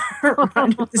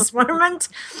 right at this moment.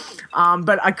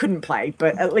 But I couldn't play,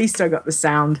 but at least I got the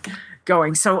sound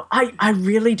going. So I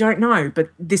really don't know. But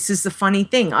this is the funny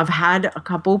thing. I've had a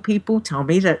couple people tell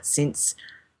me that since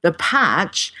the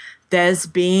patch, there's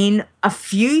been a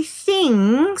few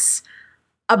things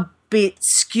a bit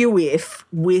skew-iff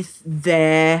with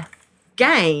their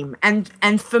game. And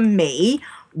for me,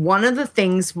 one of the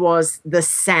things was the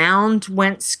sound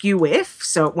went skew-iff,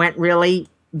 so it went really,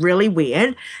 really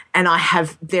weird. And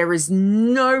there is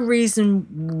no reason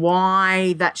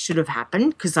why that should have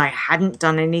happened, because I hadn't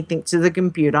done anything to the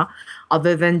computer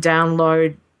other than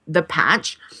download the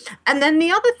patch. And then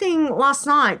the other thing last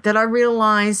night that I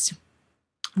realized,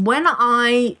 when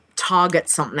I target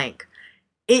something,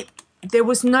 there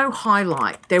was no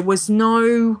highlight. There was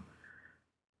no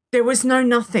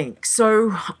nothing.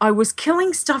 So I was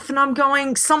killing stuff and I'm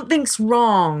going, something's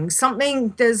wrong.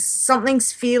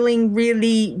 Something's feeling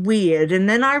really weird. And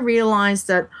then I realized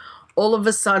that all of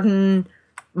a sudden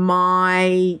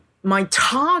my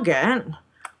target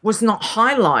was not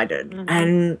highlighted. Mm-hmm.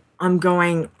 And I'm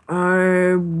going,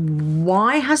 oh,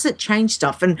 why has it changed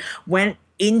stuff? And went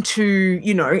into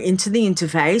the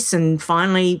interface and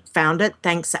finally found it,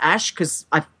 thanks to Ash, because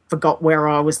I forgot where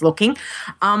I was looking.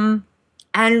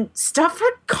 And stuff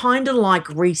had kind of like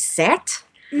reset.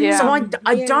 Yeah. So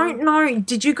I don't know.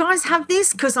 Did you guys have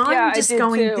this? Because I'm just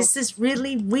going, too. This is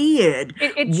really weird.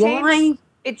 Why?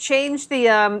 It changed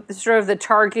the sort of the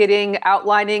targeting,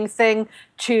 outlining thing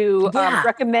to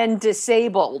recommend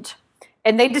disabled.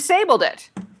 And they disabled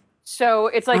it. So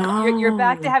it's like you're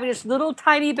back to having just little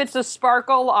tiny bits of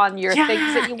sparkle on your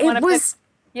things that you want to pick.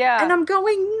 Yeah. And I'm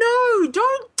going, no,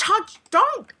 don't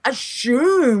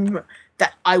assume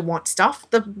that I want stuff.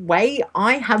 The way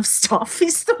I have stuff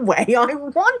is the way I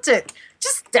want it.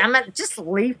 Just damn it, just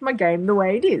leave my game the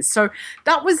way it is. So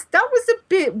that was a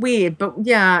bit weird, but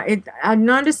yeah, I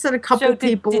noticed that a couple of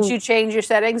people. Did you change your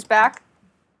settings back?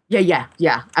 Yeah,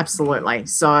 absolutely.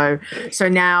 So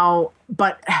now,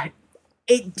 but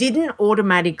it didn't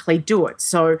automatically do it.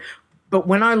 So, but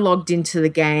when I logged into the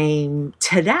game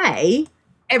today,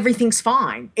 everything's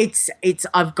fine.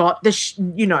 I've got the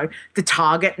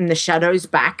target and the shadows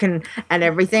back and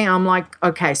everything. I'm like,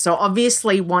 okay, so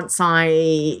obviously once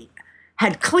I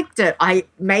had clicked it, I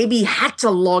maybe had to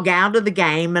log out of the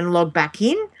game and log back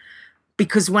in,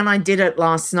 because when I did it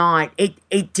last night,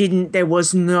 it didn't, there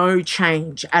was no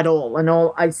change at all, and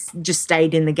I just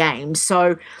stayed in the game.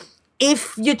 So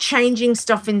if you're changing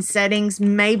stuff in settings,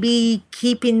 maybe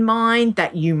keep in mind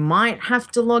that you might have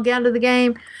to log out of the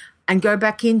game and go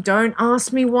back in. Don't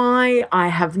ask me why. I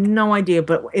have no idea,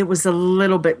 but it was a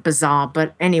little bit bizarre.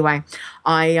 But anyway,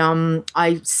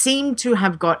 I seem to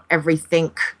have got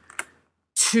everything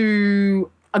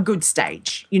to a good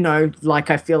stage. Like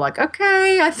I feel like,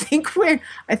 okay, I think we're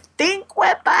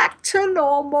back to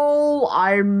normal.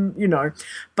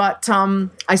 But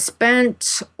I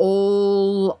spent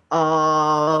all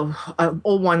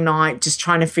one night just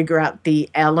trying to figure out the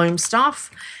heirloom stuff.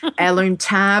 Heirloom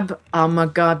tab. Oh my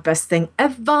God, best thing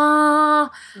ever.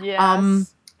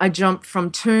 Yes. I jumped from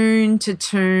tune to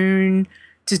tune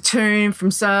to tune,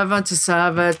 from server to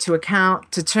server to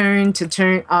account to tune to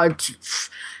tune.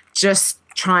 Just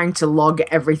trying to log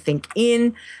everything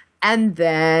in, and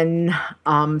then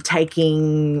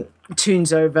taking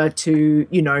tunes over to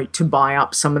buy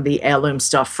up some of the heirloom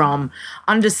stuff from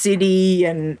Undercity,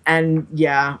 and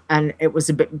it was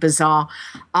a bit bizarre.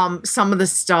 Some of the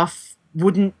stuff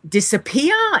wouldn't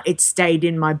disappear. It stayed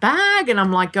in my bag, and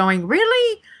I'm like going,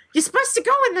 really? You're supposed to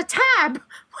go in the tab.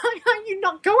 Why are you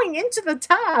not going into the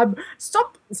tab?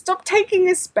 Stop taking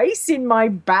a space in my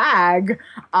bag.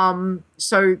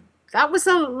 So that was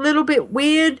a little bit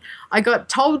weird. I got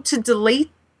told to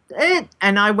delete it,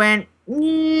 and I went,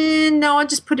 no, I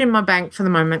just put it in my bank for the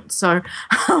moment. So,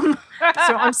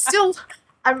 so I'm still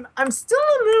a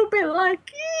little bit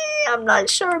like, I'm not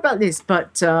sure about this,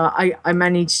 but I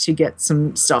managed to get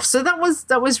some stuff. So that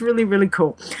was really, really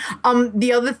cool.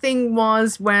 The other thing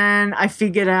was when I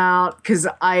figured out, because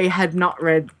I had not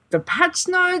read the patch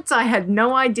notes, I had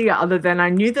no idea other than I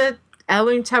knew that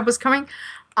heirloom tab was coming.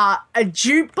 A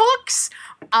jukebox.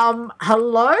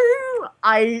 Hello.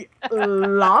 I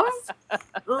love.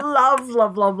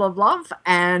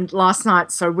 And last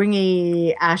night, so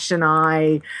Wingy, Ash, and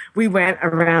I, we went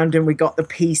around and we got the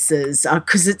pieces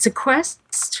because it's a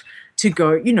quest to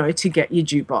go, to get your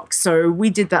jukebox. So we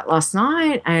did that last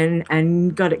night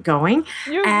and got it going.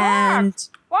 Wow.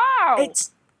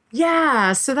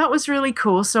 So that was really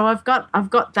cool. So I've got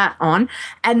that on,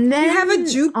 and then you have a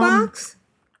jukebox.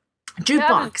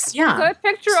 Jukebox, yeah. Got a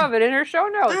picture of it in her show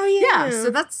notes. Oh yeah. So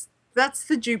that's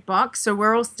the jukebox. So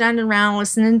we're all standing around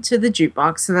listening to the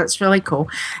jukebox. So that's really cool.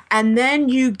 And then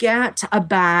you get a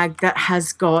bag that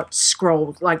has got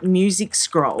scrolls, like music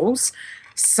scrolls.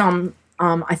 Some,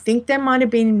 I think there might have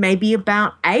been maybe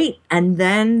about 8. And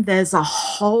then there's a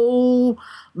whole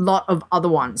lot of other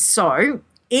ones. So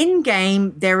in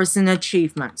game, there is an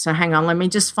achievement. So hang on, let me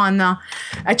just find the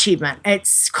achievement.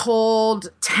 It's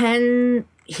called 10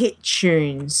 hit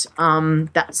tunes.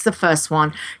 That's the first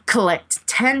one. Collect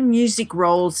 10 music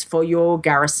rolls for your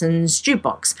garrison's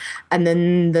jukebox. And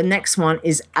then the next one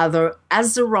is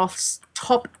Azeroth's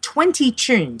top 20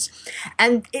 tunes.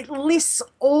 And it lists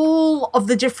all of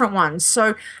the different ones.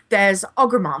 So there's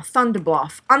Orgrimmar,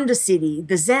 Thunderbluff, Undercity,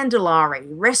 the Zandalari,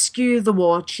 Rescue the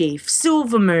War Chief,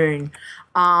 Silvermoon,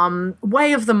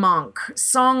 Way of the Monk,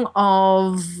 Song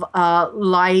of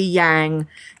Lai Yang.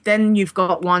 Then you've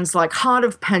got ones like Heart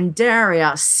of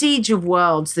Pandaria, Siege of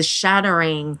Worlds, The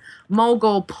Shattering,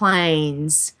 Mogul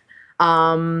Plains,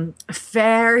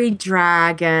 Fairy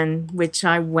Dragon, which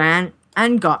I went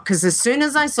and got, because as soon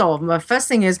as I saw, my first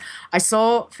thing is I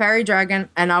saw Fairy Dragon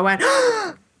and I went,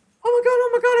 oh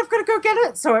my god, I've got to go get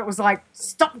it. So it was like,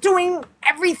 stop doing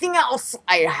everything else.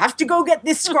 I have to go get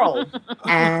this scroll.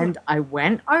 And I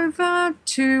went over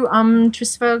to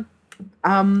Trisva,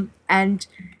 and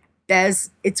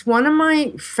it's one of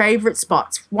my favorite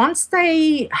spots. Once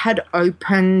they had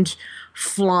opened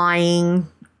flying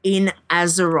in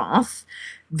Azeroth,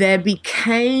 there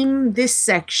became this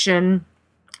section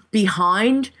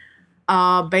behind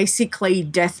basically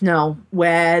Death Knell,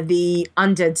 where the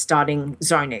undead starting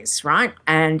zone is, right?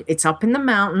 And it's up in the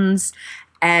mountains.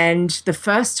 And the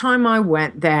first time I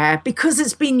went there, because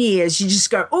it's been years, you just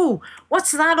go, oh,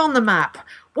 what's that on the map?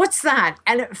 What's that?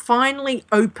 And it finally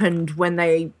opened when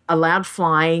they allowed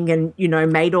flying and,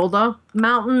 made all the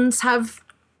mountains have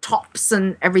tops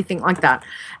and everything like that.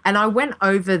 And I went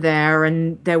over there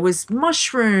and there was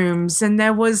mushrooms and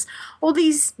there was all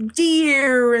these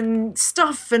deer and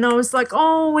stuff. And I was like,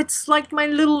 oh, it's like my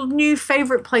little new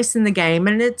favorite place in the game.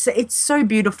 And it's so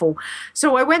beautiful.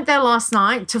 So I went there last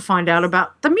night to find out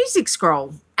about the music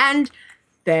scroll. And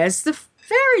there's the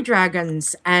fairy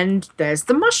dragons and there's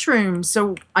the mushrooms.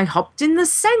 So I hopped in the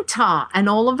center and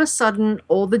all of a sudden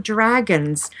all the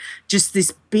dragons, just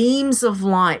these beams of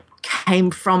light came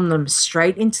from them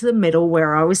straight into the middle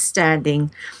where I was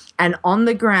standing. And on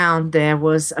the ground there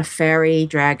was a fairy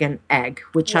dragon egg,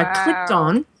 which I clicked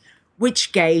on,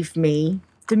 which gave me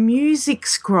the music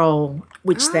scroll,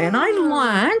 which then I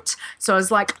learnt. So I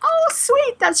was like, oh,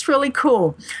 sweet, that's really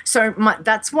cool. So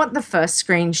that's what the first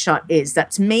screenshot is.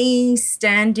 That's me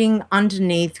standing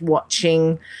underneath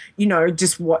watching,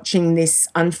 just watching this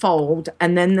unfold.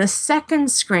 And then the second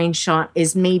screenshot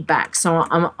is me back. So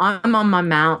I'm on my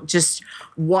mount just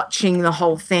watching the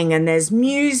whole thing. And there's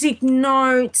music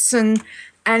notes and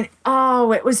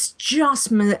oh, it was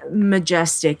just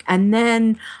majestic. And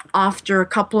then after a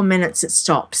couple of minutes, it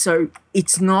stopped. So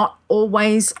it's not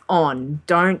always on.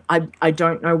 I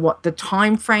don't know what the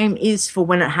time frame is for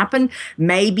when it happened.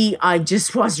 Maybe I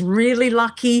just was really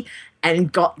lucky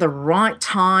and got the right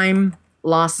time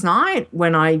last night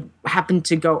when I happened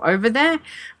to go over there.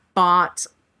 But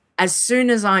as soon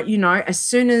as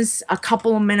a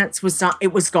couple of minutes was done,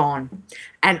 it was gone.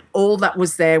 And all that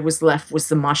was left was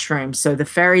the mushroom. So the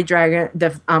fairy dragon,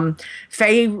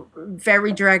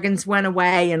 fairy dragons went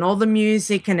away and all the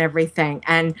music and everything.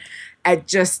 And it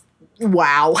just,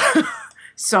 wow.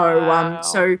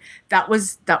 So that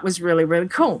was really, really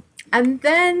cool. And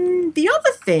then the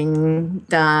other thing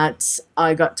that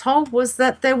I got told was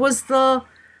that there was the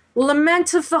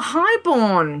Lament of the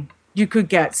Highborn you could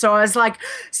get. So I was like,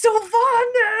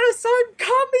 Sylvanas, I'm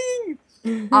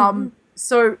coming.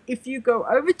 So if you go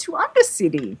over to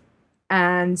Undercity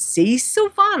and see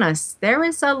Sylvanas, there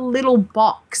is a little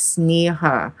box near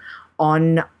her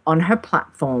on her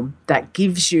platform that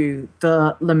gives you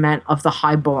the Lament of the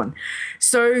Highborn.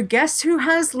 So guess who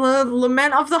has the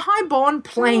Lament of the Highborn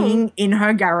playing in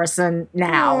her garrison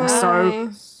now? Nice.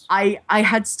 So I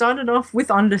had started off with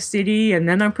Undercity and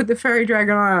then I put the Fairy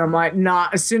Dragon on and I'm like, nah,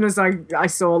 as soon as I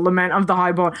saw Lament of the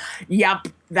Highborn, yep,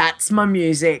 that's my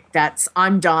music.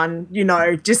 I'm done.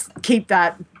 Just keep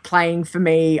that playing for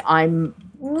me. I'm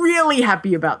really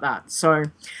happy about that. So,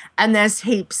 and there's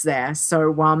heaps there.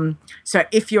 So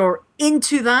if you're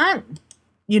into that,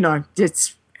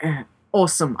 it's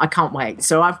awesome. I can't wait.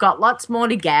 So I've got lots more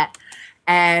to get,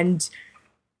 and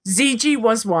ZG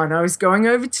was one. I was going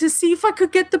over to see if I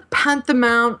could get the Panther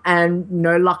mount and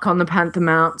no luck on the Panther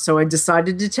mount. So I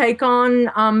decided to take on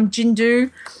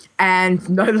Jindu and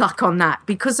no luck on that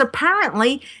because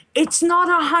apparently it's not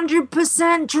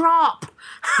 100% drop.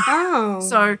 Oh.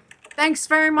 So thanks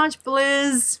very much,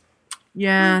 Blizz.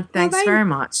 Yeah, thanks very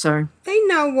much. So they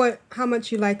know how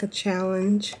much you like a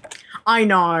challenge. I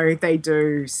know they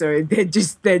do. So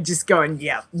they're just going,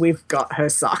 yeah, we've got her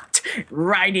sucked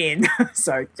right in.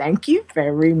 So thank you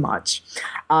very much.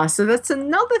 So that's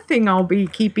another thing I'll be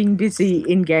keeping busy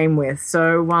in game with.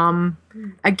 So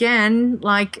again,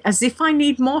 like as if I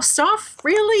need more stuff,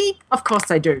 really? Of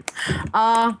course I do.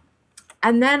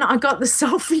 And then I got the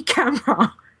selfie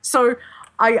camera. So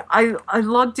I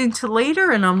logged into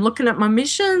Leader and I'm looking at my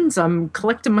missions. I'm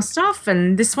collecting my stuff,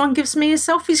 and this one gives me a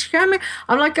selfie camera.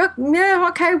 I'm like, oh, yeah,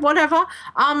 okay, whatever.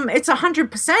 It's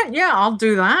 100%. Yeah, I'll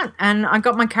do that. And I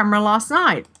got my camera last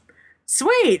night.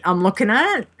 Sweet. I'm looking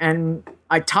at it, and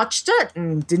I touched it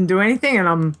and didn't do anything. And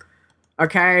I'm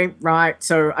okay, right.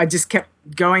 So I just kept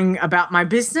going about my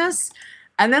business,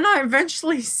 and then I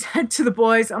eventually said to the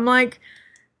boys, I'm like,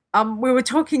 we were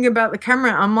talking about the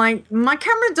camera. I'm like, my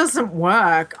camera doesn't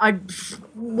work.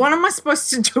 What am I supposed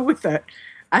to do with it?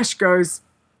 Ash goes,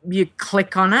 you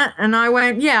click on it. And I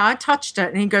went, yeah, I touched it.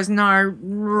 And he goes, no,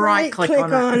 right click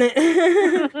on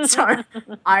it. So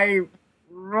I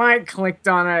right clicked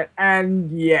on it,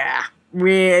 and yeah,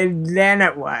 then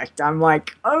it worked. I'm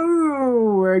like,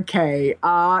 oh, okay.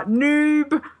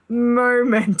 Noob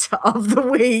moment of the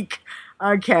week.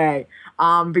 Okay.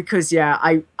 Because yeah,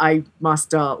 I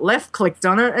must left clicked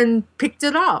on it and picked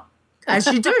it up, as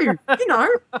you do.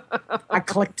 I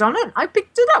clicked on it, I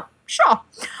picked it up. Sure.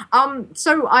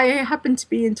 So I happened to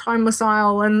be in Timeless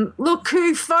Isle, and look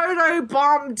who photo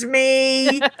bombed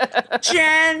me,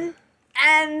 Jen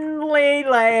and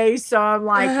Lele. So I'm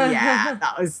like, yeah,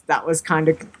 that was kind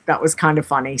of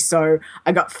funny. So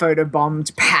I got photo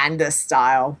bombed panda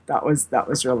style. That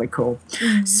was really cool.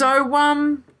 Mm-hmm.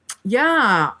 So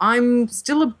yeah, I'm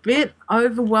still a bit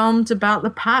overwhelmed about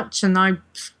the patch, and I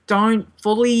don't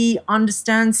fully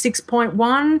understand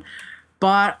 6.1,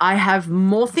 but I have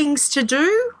more things to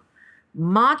do,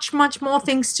 much more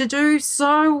things to do,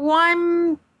 so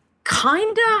I'm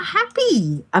kind of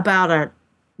happy about it.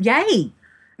 Yay.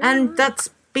 And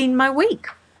that's been my week.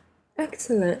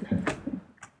 Excellent.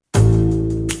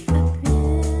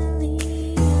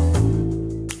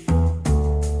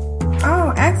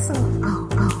 Oh, excellent.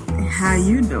 How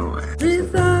you doing?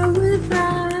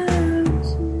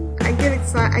 I get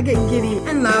excited, I get giddy,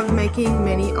 and love making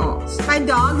many alts. My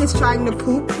dog is trying to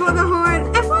poop for the Horde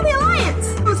and for the Alliance.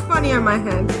 It was funny on my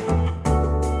head.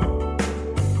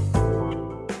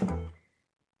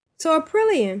 So,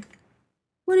 Aprillian,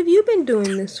 what have you been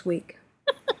doing this week?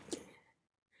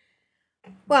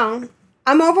 Well,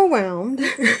 I'm overwhelmed,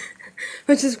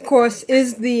 which of course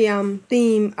is the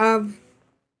theme of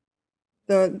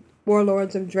the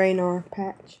Warlords of Draenor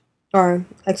patch or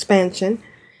expansion.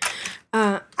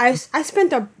 I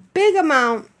spent a big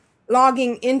amount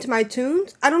logging into my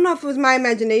tunes. I don't know if it was my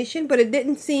imagination, but it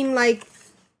didn't seem like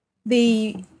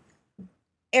the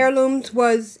heirlooms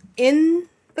was in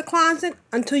the closet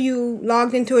until you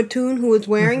logged into a tune who was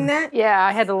wearing that. Yeah,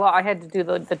 I had to do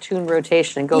the tune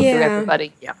rotation and go through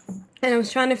everybody. Yeah. And I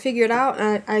was trying to figure it out.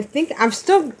 I think I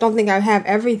still don't think I have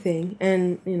everything.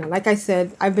 And like I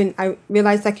said, I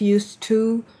realized I could use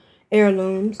 2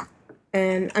 heirlooms,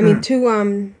 and I mean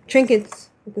 2 trinkets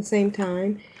at the same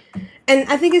time. And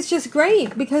I think it's just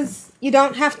great because you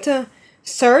don't have to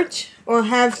search or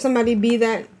have somebody be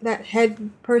that head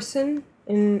person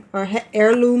or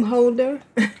heirloom holder.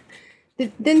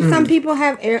 Didn't some people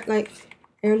have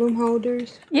heirloom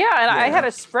holders? Yeah, and I had a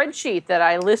spreadsheet that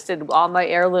I listed all my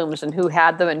heirlooms and who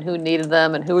had them and who needed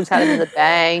them and who's had them in the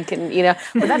bank, and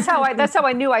but that's how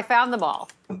I knew I found them all.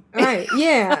 Right.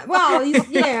 Yeah. Well,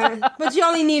 yeah, but you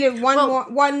only needed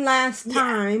one last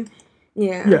time.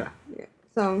 Yeah.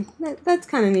 So that's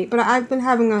kind of neat. But I've been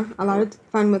having a lot of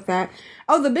fun with that.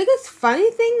 Oh, the biggest funny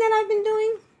thing that I've been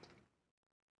doing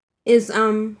is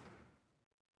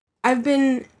I've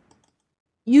been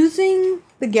using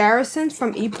the garrisons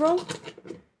from April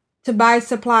to buy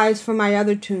supplies for my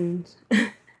other tunes.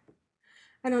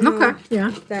 I don't know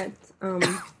if that's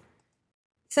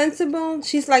sensible.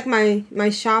 She's like my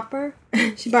shopper.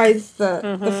 She buys the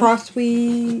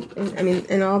frostweed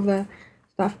and all the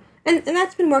stuff. And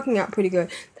that's been working out pretty good.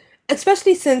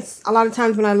 Especially since a lot of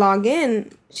times when I log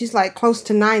in, she's like close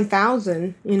to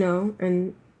 9,000,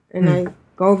 and I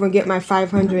go over and get my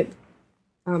 500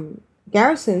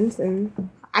 garrisons, and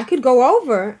I could go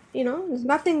over, there's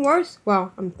nothing worse.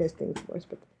 Well, there's things worse,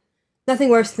 but nothing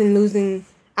worse than losing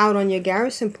out on your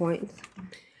garrison points.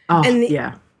 Oh, and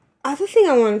the other thing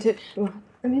I wanted to,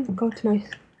 let me go to my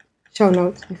show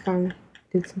notes. I finally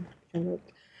did some show notes.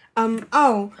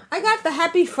 I got the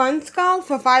Happy Fun Skull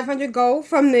for 500 gold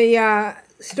from the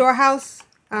storehouse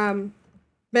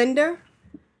Bender.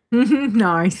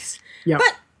 Nice. Yeah.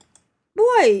 But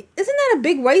boy, isn't that a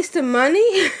big waste of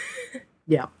money?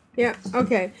 Yeah. Yeah.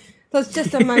 Okay. So it's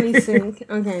just a money sink.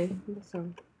 Okay.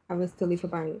 So I was silly for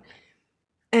buying it.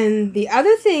 And the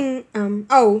other thing,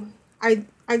 I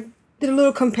did a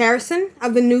little comparison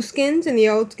of the new skins and the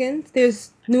old skins.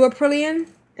 There's new Aprillian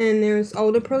and there's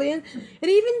old Aprillian. It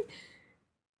even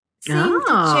seemed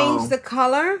to change the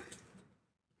color.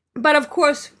 But of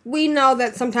course, we know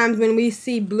that sometimes when we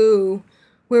see blue,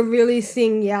 we're really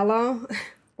seeing yellow.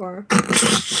 Or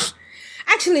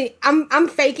actually, I'm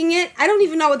faking it. I don't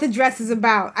even know what the dress is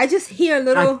about. I just hear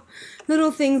little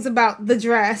things about the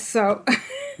dress. So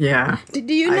yeah.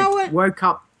 Do you know what? Woke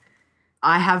up.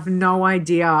 I have no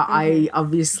idea. I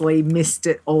obviously missed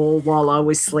it all while I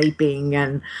was sleeping,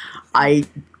 and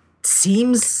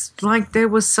seems like there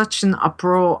was such an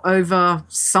uproar over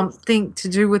something to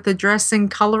do with the dress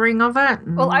and coloring of it.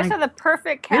 Well, I saw the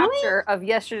perfect capture of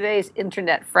yesterday's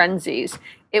internet frenzies.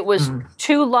 It was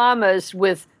two llamas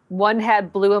with one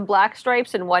had blue and black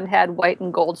stripes and one had white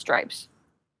and gold stripes.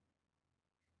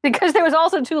 Because there was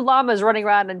also two llamas running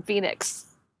around in Phoenix.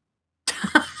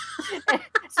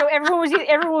 So everyone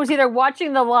was either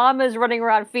watching the llamas running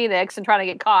around Phoenix and trying to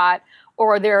get caught,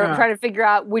 or they're trying to figure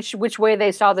out which way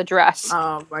they saw the dress.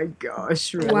 Oh my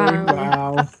gosh! Really? Wow.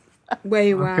 Wow.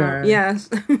 Okay. Yes.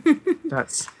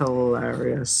 That's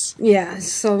hilarious. Yeah.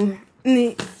 So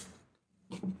not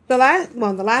the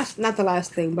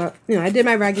last thing, but I did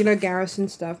my regular garrison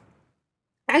stuff.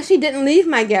 I actually didn't leave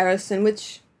my garrison,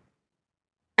 which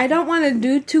I don't want to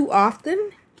do too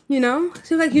often.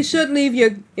 Seems like you should leave your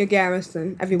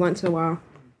garrison every once in a while.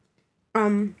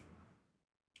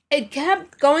 It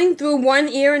kept going through one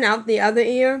ear and out the other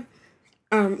ear.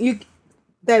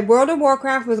 That World of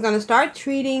Warcraft was going to start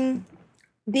treating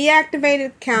deactivated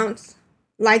accounts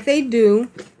like they do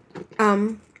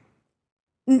in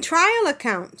trial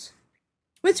accounts,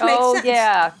 which makes sense.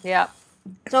 Oh yeah.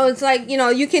 So it's like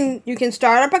you can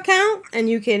start up account and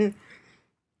you can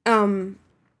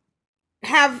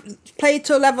have played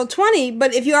to level 20,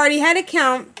 but if you already had an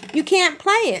account, you can't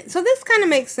play it. So this kind of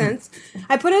makes sense.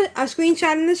 I put a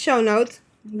screenshot in the show notes.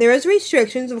 There is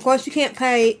restrictions. Of course, you can't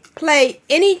play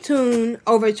any tune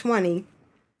over 20.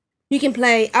 You can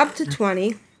play up to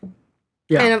 20.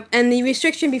 Yeah. And the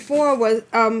restriction before was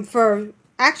for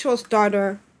actual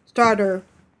starter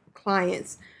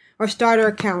clients or starter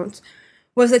accounts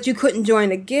was that you couldn't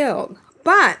join a guild.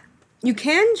 But you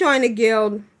can join a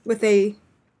guild with a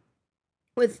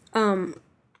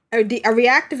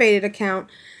reactivated account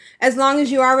as long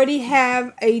as you already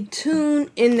have a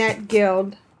tune in that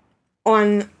guild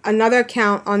on another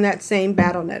account on that same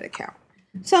Battle.net account.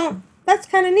 So that's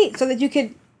kind of neat, so that you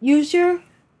could use your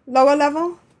lower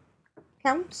level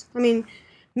accounts. I mean,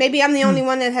 maybe I'm the only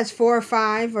one that has 4 or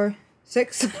 5 or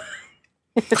 6.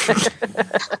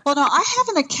 Well, no, I have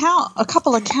a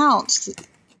couple accounts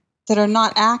that are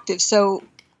not active, so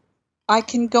I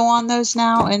can go on those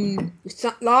now and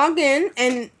log in,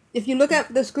 and if you look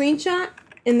at the screenshot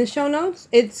in the show notes,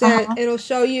 it'll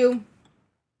show you.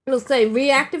 It'll say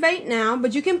reactivate now,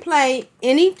 but you can play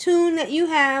any tune that you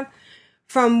have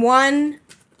from 1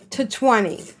 to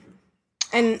 20.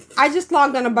 And I just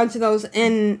logged on a bunch of those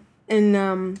and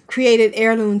created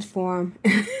heirlooms for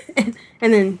them,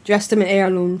 and then dressed them in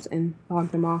heirlooms and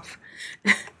logged them off.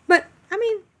 But I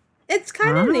mean, it's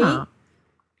kind of neat.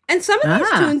 And some of these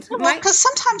tunes, because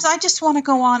sometimes I just want to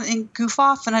go on and goof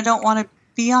off, and I don't want to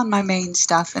be on my main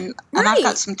stuff. And I've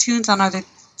got some tunes on other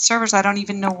servers. I don't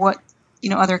even know what,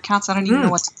 other accounts. I don't even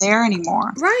know what's there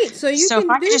anymore. Right. So if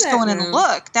I can just go in and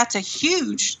look, that's a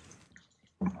huge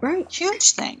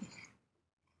thing.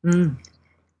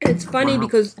 It's funny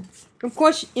because, of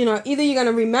course, either you're going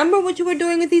to remember what you were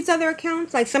doing with these other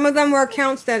accounts. Like some of them were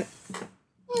accounts that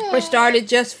were started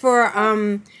just for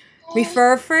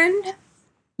refer a friend.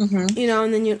 And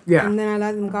then and then I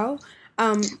let them go.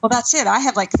 Well, that's it. I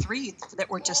have like 3 that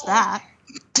were just that.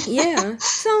 Yeah,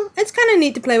 so it's kind of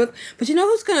neat to play with. But you know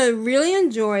who's gonna really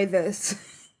enjoy this?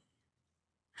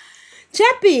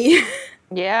 Jeppy.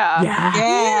 Yeah.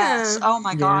 Yes. Oh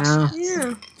my gosh.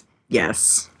 Yeah.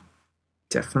 Yes.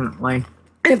 Definitely.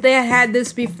 If they had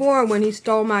this before when he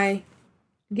stole my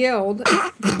guild,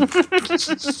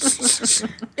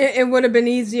 it would have been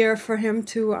easier for him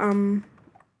to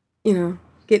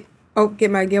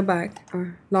get my guild back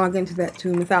or log into that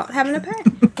tune without having to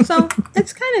pay. So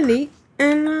it's kind of neat,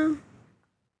 and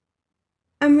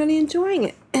I'm really enjoying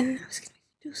it. And I was going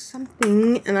to do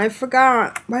something, and I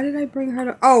forgot. Why did I bring her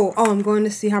to? Oh, I'm going to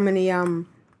see how many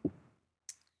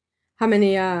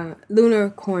lunar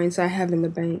coins I have in the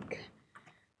bank,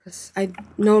 because I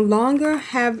no longer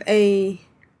have a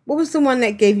What was the one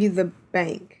that gave you the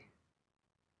bank?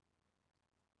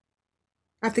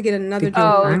 I have to get another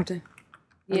jewel.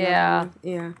 Yeah.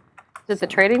 Yeah. Is it the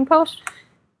trading post?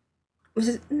 Was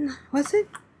it?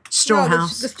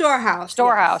 Storehouse. No, the storehouse.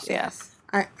 Storehouse, yes.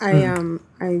 I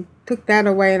took that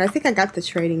away, and I think I got the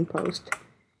trading post.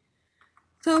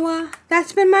 So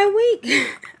that's been my week.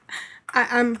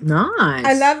 I'm nice.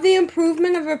 I love the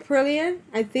improvement of Aprillian.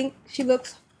 I think she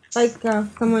looks like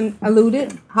someone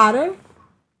alluded hotter.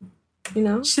 You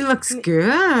know, she looks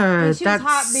good. She was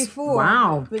hot before.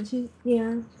 Wow. But she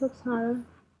looks hotter.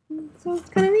 So it's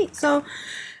kind of neat. So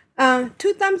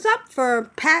 2 thumbs up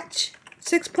for patch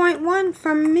 6.1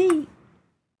 from me.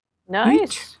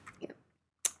 Nice.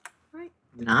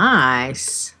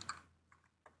 Nice.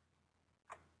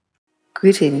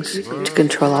 Greetings to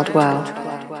Control Alt WoW.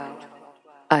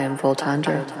 I am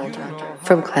Voltandra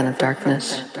from Clan of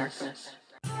Darkness.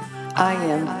 I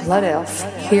am Blood Elf,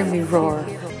 hear me roar.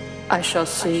 I shall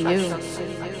see you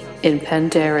in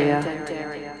Pandaria.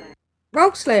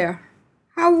 Rogue Slayer,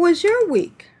 how was your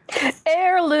week?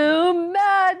 Heirloom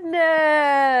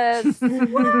madness!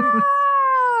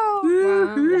 Wow!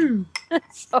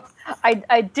 So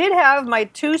I did have my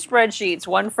 2 spreadsheets,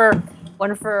 one for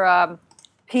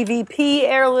PvP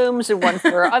heirlooms and one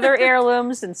for other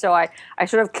heirlooms, and so I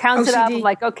sort of counted up. I'm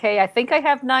like, okay, I think I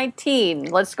have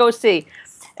 19. Let's go see.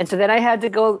 And so then I had to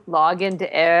go log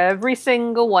into every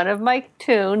single one of my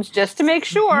tunes just to make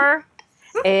sure.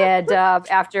 And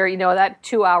after that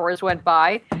 2 hours went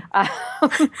by,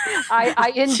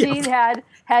 I indeed had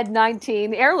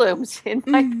 19 heirlooms in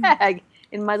my bag,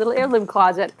 in my little heirloom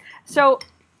closet. So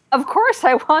of course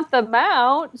I want the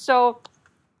mount. So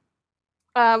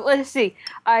let's see.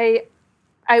 I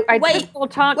wait.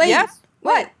 Yes.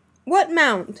 What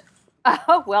mount?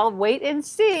 Oh well, wait and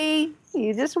see.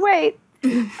 You just wait.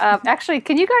 Actually,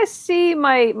 can you guys see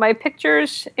my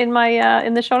pictures in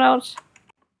the show notes?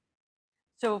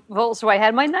 So I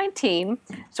had my 19.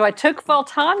 So I took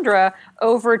Voltandra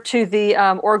over to the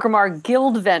Orgrimmar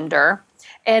Guild vendor.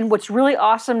 And what's really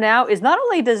awesome now is not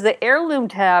only does the heirloom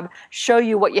tab show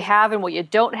you what you have and what you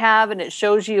don't have, and it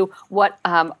shows you what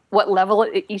level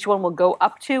each one will go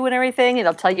up to and everything, and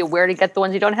it'll tell you where to get the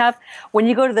ones you don't have. When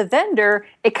you go to the vendor,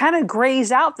 it kind of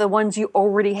grays out the ones you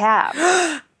already have.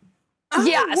 Oh,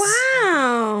 yes.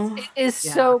 Wow. It is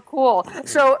so cool.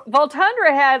 So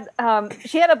Voltandra had a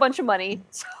bunch of money,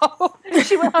 so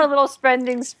she went on a little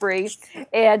spending spree,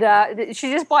 and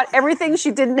she just bought everything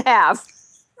she didn't have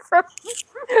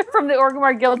from the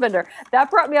Orgrimmar Guild vendor.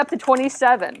 That brought me up to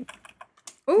 27.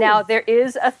 Ooh. Now there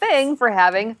is a thing for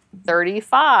having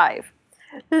 35.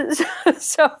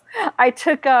 So I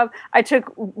took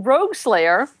Rogue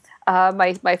Slayer.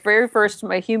 My very first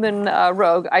human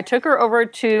rogue, I took her over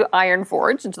to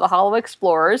Ironforge, into the Hollow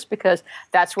Explorers, because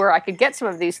that's where I could get some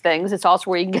of these things. It's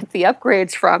also where you can get the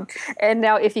upgrades from. And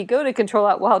now if you go to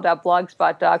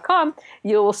control.wow.blogspot.com,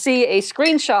 you will see a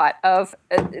screenshot of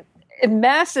a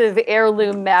massive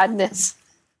heirloom madness.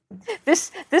 This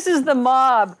is the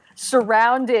mob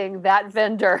surrounding that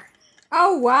vendor.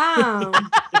 Oh, wow.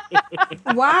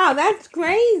 Wow, that's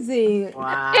crazy.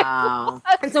 Wow.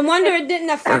 It's a wonder it didn't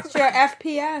affect your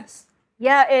FPS.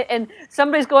 Yeah, and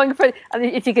somebody's going for. I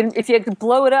mean, if you can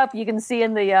blow it up, you can see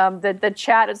in the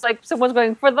chat. It's like someone's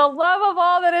going, for the love of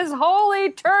all that is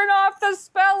holy, turn off the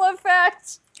spell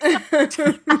effects.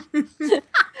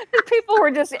 People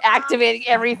were just activating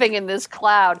everything in this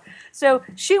cloud. So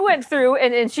she went through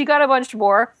and she got a bunch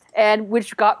more, and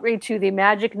which got me to the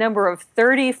magic number of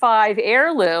 35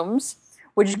 heirlooms,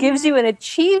 which gives you an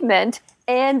achievement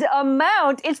and a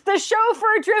mount. It's the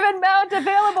chauffeur-driven mount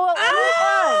available at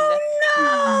Oh,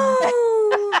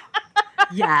 no!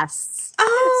 Yes.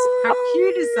 Oh, how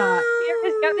cute is that?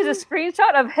 Here's a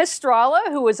screenshot of Histrala,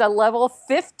 who is a level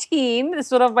 15. This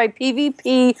is one of my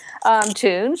PvP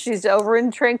tunes. She's over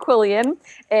in Tranquillian,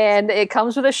 and it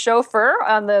comes with a chauffeur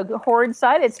on the Horde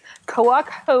side. It's Coak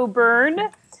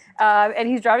Hoburn. And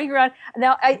he's driving around.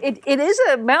 Now, it is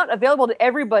a mount available to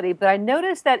everybody, but I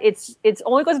noticed that it's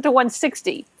only goes up to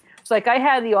 160. So, like, I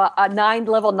had a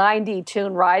level 90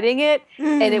 tune riding it,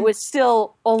 and it was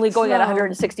still only going at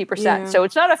 160%. Yeah. So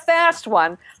it's not a fast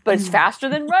one, but it's faster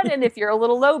than running if you're a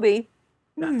little lowbie.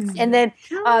 And then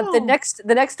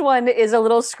the next one is a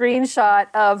little screenshot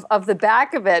of the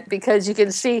back of it, because you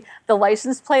can see the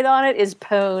license plate on it is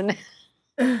Pone.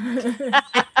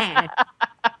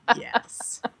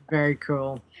 Yes. Very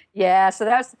cool. Yeah, so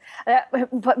that's that.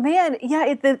 But man,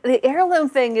 yeah, the heirloom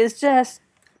thing is just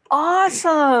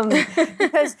awesome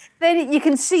because then you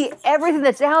can see everything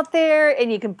that's out there,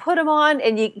 and you can put them on,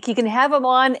 and you can have them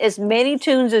on as many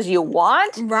tunes as you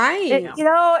want. Right.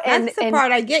 And that's the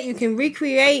part I get. You can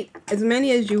recreate as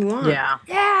many as you want.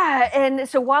 Yeah. And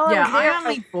so while I was there, I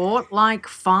only bought like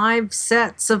 5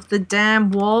 sets of the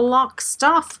damn Warlock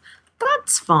stuff.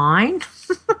 That's fine.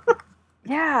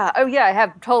 Yeah. Oh, yeah. I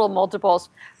have total multiples,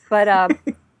 but and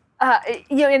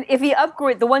if you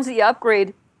upgrade the ones that you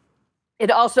upgrade, it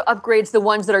also upgrades the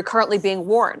ones that are currently being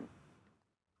worn.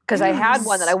 Because I had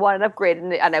one that I wanted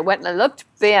upgraded, and I went and I looked.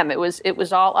 Bam! It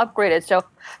was all upgraded. So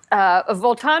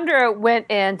Voltandra went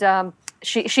and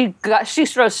she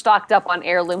sort of stocked up on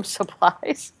heirloom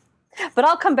supplies. But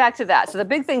I'll come back to that. So the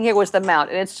big thing here was the mount,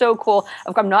 and it's so cool.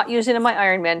 I'm not using it in my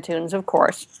Iron Man tunes, of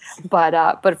course, but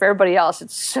for everybody else,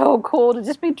 it's so cool to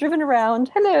just be driven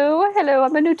around. Hello,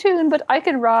 I'm a new tune, but I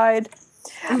can ride.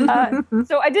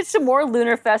 So I did some more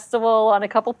Lunar Festival on a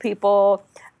couple people,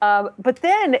 but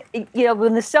then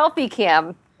when the selfie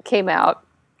cam came out,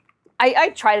 I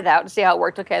tried it out to see how it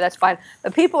worked. Okay, that's fine.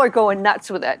 But people are going nuts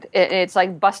with it. It's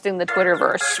like busting the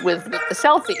Twitterverse with the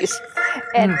selfies.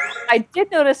 And I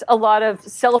did notice a lot of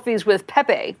selfies with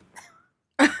Pepe.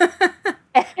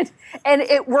 and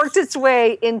it worked its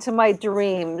way into my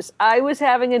dreams. I was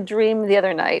having a dream the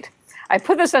other night. I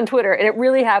put this on Twitter, and it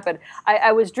really happened.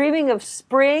 I was dreaming of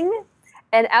spring,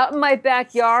 and out in my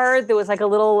backyard, there was like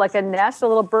a nest, a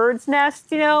little bird's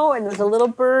nest, and there was a little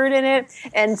bird in it,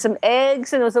 and some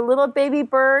eggs, and there was a little baby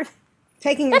bird.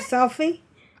 Taking a selfie?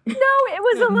 No, it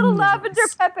was a little lavender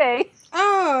Pepe.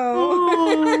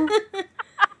 Oh.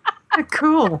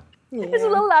 Cool. Yeah. It was a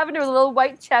little lavender with a little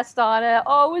white chest on it.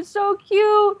 Oh, it was so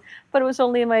cute. But it was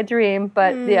only in my dream.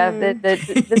 But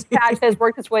this patch has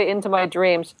worked its way into my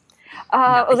dreams.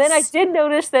 Nice. Then I did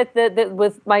notice that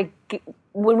with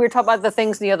when we were talking about the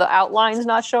things, the outlines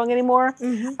not showing anymore,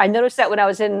 I noticed that when I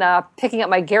was in picking up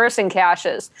my garrison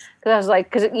caches, because I was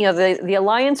like, the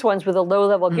Alliance ones with the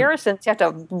low-level garrisons, you have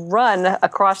to run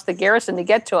across the garrison to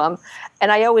get to them, and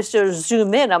I always sort of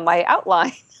zoom in on my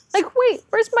outline. Like, wait,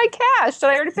 where's my cache? Did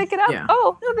I already pick it up? Yeah.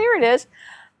 Oh, no, there it is.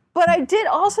 But I did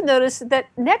also notice that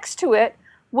next to it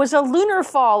was a lunar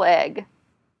fall egg.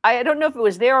 I don't know if it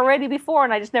was there already before,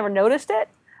 and I just never noticed it.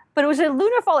 But it was a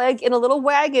lunar fall egg in a little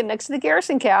wagon next to the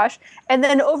garrison cache. And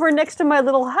then over next to my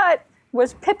little hut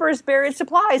was Pipper's buried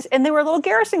supplies, and there were little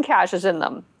garrison caches in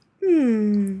them.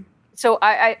 So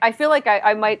I feel like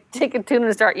I might take a tune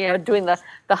and start, doing the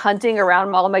hunting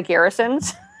around all of my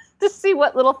garrisons to see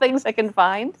what little things I can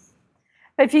find.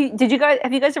 Have you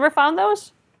guys ever found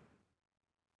those?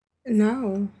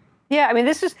 No. Yeah, I mean,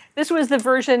 this was the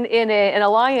version in an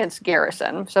Alliance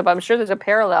garrison, so I'm sure there's a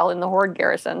parallel in the Horde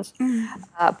garrisons.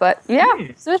 But yeah,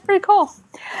 so it was pretty cool.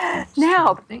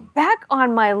 Now, back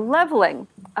on my leveling.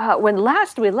 When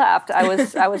last we left,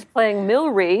 I was playing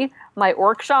Milri, my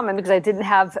orc shaman, because I didn't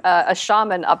have a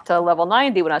shaman up to level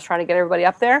 90 when I was trying to get everybody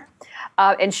up there.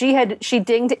 And she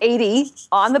dinged 80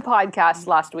 on the podcast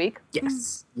last week.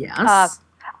 Yes.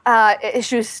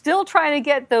 She was still trying to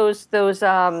get those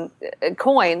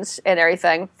coins and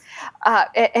everything.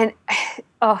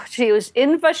 She was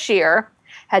in Vashir,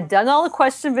 had done all the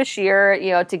quests in Vashir,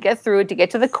 to get through, to get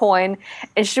to the coin.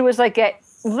 And she was like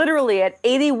literally at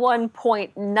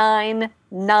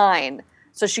 81.99.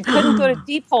 So she couldn't go to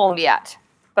Deepholm yet.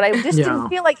 But I just didn't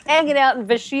feel like hanging out in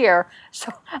Vashir.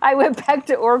 So I went back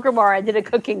to Orgrimmar and did a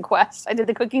cooking quest. I did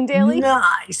the cooking daily.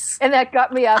 Nice. And that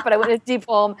got me up, and I went to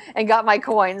Deepholm and got my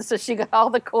coins. So she got all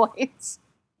the coins.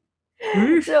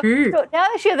 So now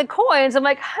that she had the coins, I'm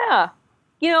like,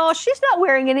 she's not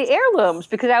wearing any heirlooms,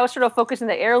 because I was sort of focusing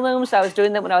the heirlooms. I was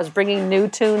doing that when I was bringing new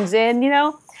tunes in,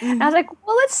 And I was like,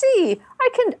 well, let's see.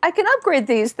 I can upgrade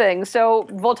these things. So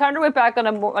Voltandra went back on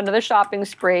another shopping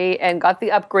spree and got the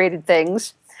upgraded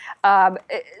things.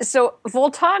 So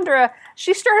Voltandra,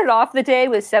 she started off the day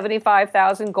with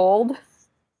 75,000 gold.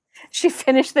 She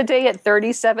finished the day at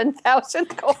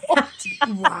 37,000 gold.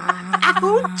 Wow.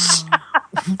 Ouch.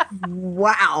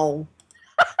 Wow.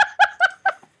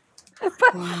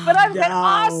 But I've got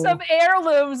awesome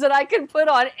heirlooms that I can put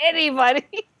on anybody.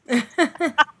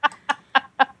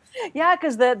 Yeah,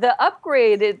 because the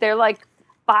upgrade, they're like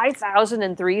 5,000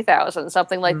 and 3,000,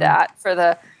 something like that, for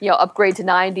the upgrade to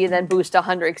 90 and then boost to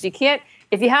 100. Because you can't,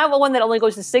 if you have one that only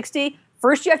goes to 60,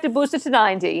 first you have to boost it to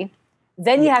 90,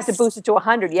 then you have to boost it to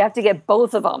 100. You have to get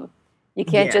both of them. You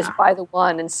can't just buy the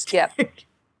one and skip.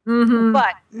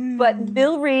 But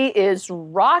Milri is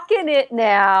rocking it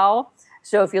now.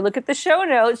 So if you look at the show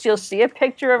notes, you'll see a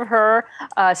picture of her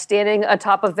standing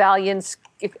atop of Valiant's,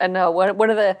 one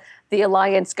of the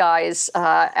Alliance guys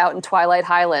out in Twilight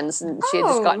Highlands. And she had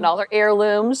just gotten all her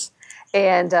heirlooms.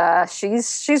 and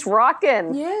she's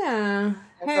rocking. Yeah.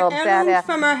 Little Heirlooms badass.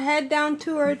 from her head down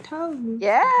to her toes.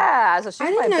 Yeah, so she's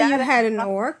I didn't know you had an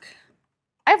orc.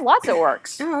 I have lots of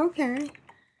orcs. Oh, okay.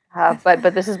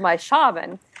 But this is my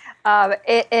shaman,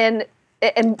 and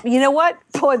you know what?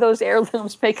 Boy, those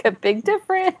heirlooms make a big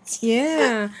difference.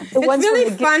 Yeah, it's really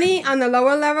funny on the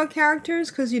lower level characters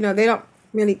because they don't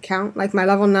really count. Like my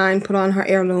level 9 put on her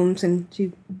heirlooms, and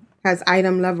she has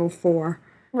item level 4.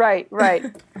 Right.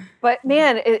 But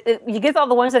man, you get all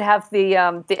the ones that have the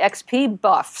XP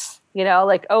buffs.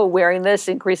 Like, wearing this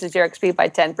increases your XP by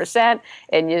 10%,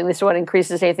 and this one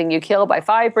increases anything you kill by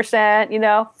 5%.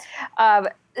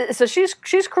 So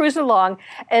she's cruising along,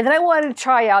 and then I wanted to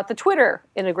try out the Twitter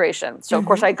integration. So of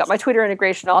course I got my Twitter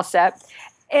integration all set.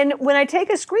 And when I take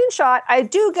a screenshot, I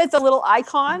do get the little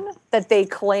icon that they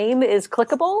claim is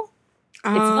clickable. It's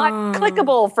not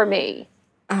clickable for me.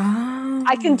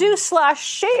 I can do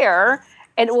 /share,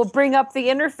 and it will bring up the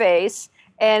interface.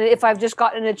 And if I've just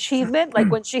got an achievement, like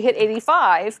when she hit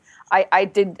 85, I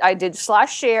did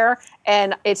 /share,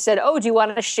 and it said, "Oh, do you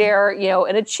want to share,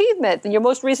 an achievement, your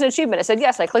most recent achievement?" I said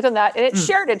yes. I clicked on that, and it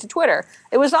shared it to Twitter.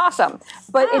 It was awesome,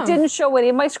 but it didn't show any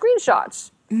of my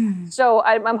screenshots. So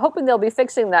I'm hoping they'll be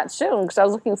fixing that soon because I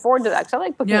was looking forward to that. Because I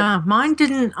like booking. Yeah, mine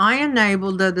didn't. I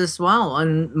enabled it as well,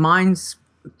 and mine's.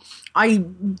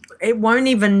 It won't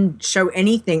even show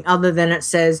anything other than it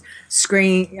says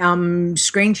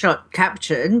screenshot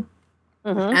captured,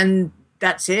 and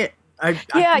that's it.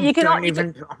 You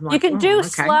can do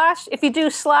if you do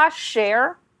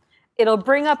 /share, it'll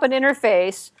bring up an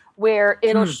interface where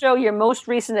it'll show your most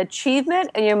recent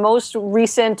achievement and your most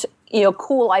recent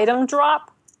cool item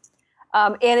drop,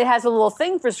 and it has a little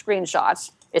thing for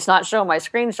screenshots. It's not showing my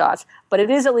screenshots, but it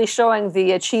is at least showing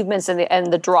the achievements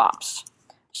and the drops.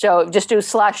 So just do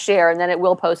 /share, and then it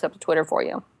will post up to Twitter for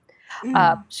you. And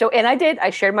I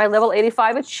shared my level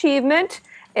 85 achievement,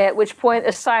 at which point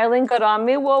a Siling got on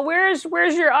me. Well, where's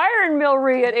your Iron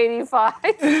Milry at 85?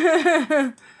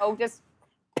 Just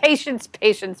patience.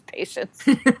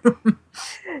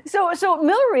 So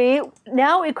Milry,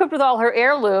 now equipped with all her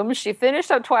heirlooms, she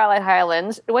finished up Twilight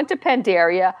Highlands, went to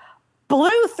Pandaria,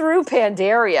 blew through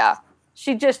Pandaria.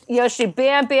 She just, she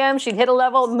bam, she'd hit a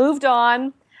level, moved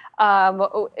on.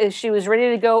 She was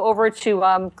ready to go over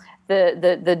to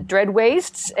the Dread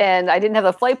Wastes, and I didn't have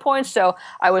the flight points, so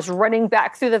I was running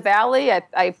back through the valley.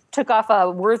 I took off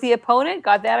a worthy opponent,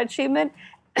 got that achievement,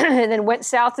 and then went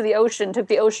south to the ocean, took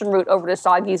the ocean route over to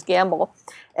Soggy's Gamble.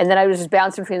 And then I was just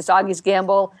bouncing between Soggy's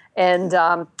Gamble and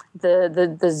the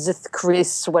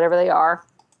Zithkris, whatever they are.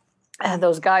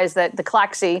 Those guys, the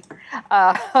Klaxi.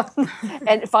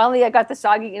 And finally I got the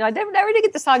Soggy, I never did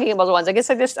get the Soggy Gambles ones. I guess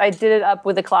I did it up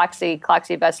with the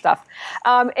Klaxi best stuff.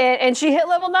 And she hit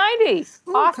level 90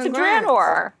 off to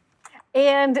Draenor.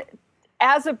 And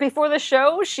as of before the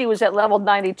show, she was at level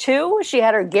 92. She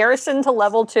had her garrison to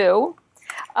level 2.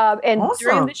 And awesome.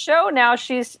 During the show now,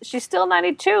 she's still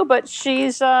 92, but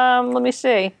she's, let me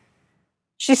see.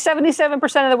 She's 77%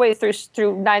 of the way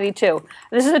through 92.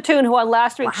 This is a tune who on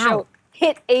last week's show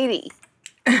hit 80.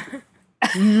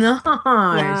 Nice.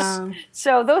 Wow.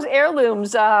 So those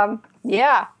heirlooms, I'll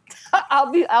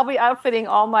be outfitting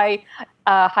all my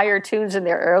higher tunes in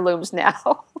their heirlooms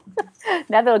now.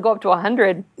 Now they'll go up to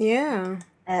 100. Yeah.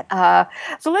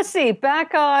 So let's see,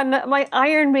 back on my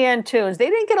Iron Man tunes. They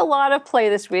didn't get a lot of play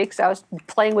this week, so I was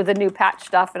playing with the new patch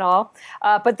stuff and all.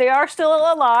 But they are still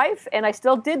alive, and I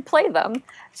still did play them.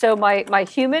 So my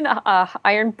human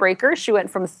Iron Breaker, she went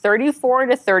from 34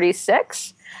 to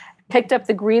 36. Picked up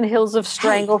the Green Hills of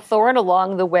Stranglethorn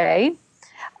along the way.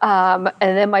 And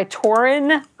then my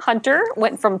Tauren Hunter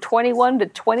went from 21 to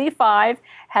 25.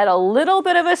 Had a little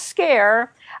bit of a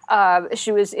scare.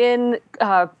 She was in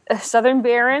Southern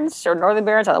Barrens or Northern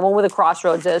Barrens, the one where the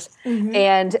crossroads is,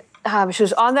 and she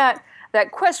was on that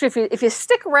quest. If you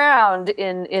stick around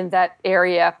in that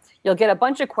area, you'll get a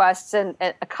bunch of quests, and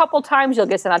a couple times you'll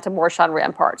get sent out to Morshan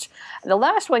Ramparts. And the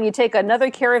last one, you take another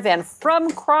caravan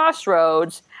from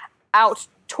Crossroads out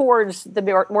towards the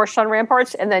Morshan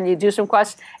Ramparts, and then you do some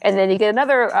quests, and then you get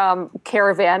another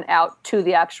caravan out to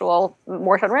the actual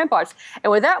Morshan Ramparts.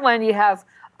 And with that one, you have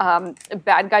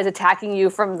bad guys attacking you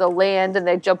from the land, and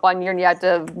they jump on you, and you have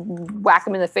to whack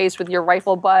them in the face with your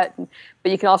rifle butt.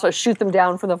 But you can also shoot them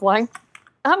down from the flying.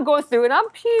 I'm going through, and I'm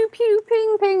pew, pew,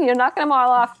 ping, ping, knocking them all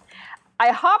off. I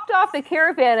hopped off the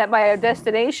caravan at my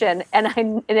destination,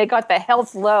 and it got the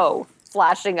health low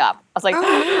flashing up. I was like,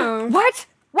 What?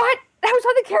 That was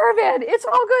on the caravan. It's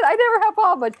all good. I never have a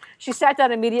problem. But she sat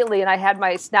down immediately, and I had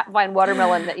my Snapvine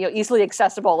watermelon, easily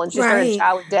accessible, and she started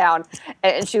chowing down,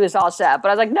 and she was all set. But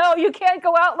I was like, no, you can't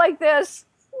go out like this.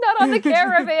 Not on the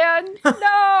caravan.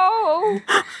 No.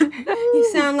 You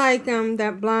sound like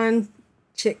that blonde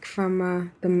chick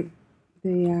from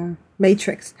the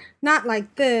Matrix. Not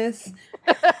like this.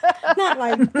 Not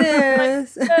like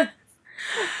this.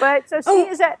 But so she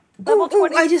is at level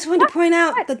 20. I just wanted to point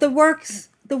out that the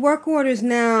work orders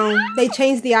now, they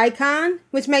changed the icon,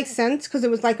 which makes sense because it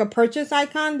was like a purchase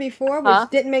icon before, which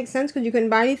didn't make sense because you couldn't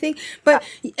buy anything. But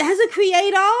it has a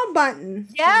create all button.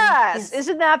 Yes. So,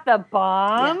 isn't that the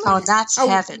bomb? Yeah. Oh, that's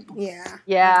heaven. Yeah.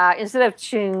 Yeah. Instead of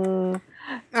ching. All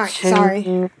right, ching,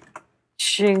 sorry.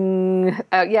 Ching.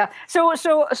 Yeah. So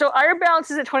Iron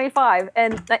Balance is at 25.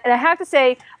 And I have to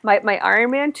say, my Iron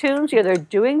Man tunes, they're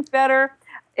doing better.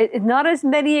 Not as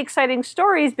many exciting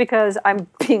stories because I'm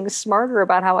being smarter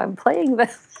about how I'm playing them.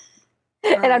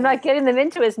 And I'm not getting them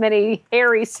into as many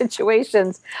hairy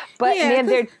situations. But man,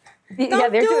 they're do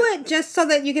it just so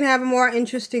that you can have a more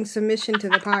interesting submission to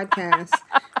the podcast.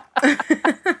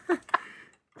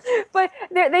 But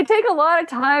they take a lot of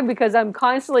time because I'm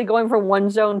constantly going from one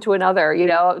zone to another,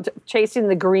 chasing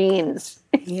the greens.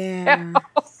 Yeah.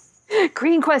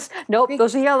 Green quest. Nope,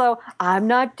 those are yellow. I'm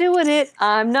not doing it.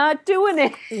 You're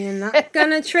not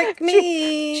gonna trick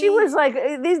me. She was like,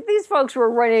 these folks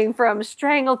were running from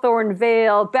Stranglethorn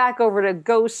Vale back over to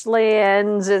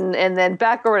Ghostlands and then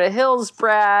back over to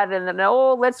Hillsbrad and then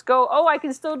let's go. Oh, I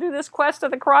can still do this quest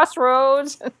at the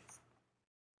crossroads.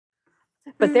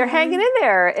 But they're hanging in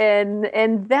there,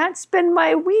 and that's been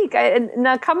my week. And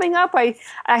now coming up, I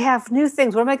have new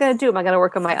things. What am I going to do? Am I going to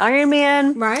work on my Iron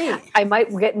Man? Right. I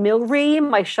might get Milreem,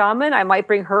 my shaman. I might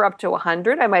bring her up to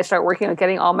 100. I might start working on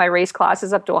getting all my race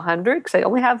classes up to 100 because I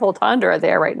only have Voltandra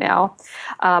there right now.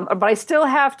 But I still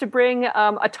have to bring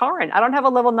a Tauren. I don't have a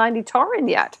level 90 Tauren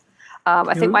yet.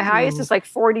 I think my highest is like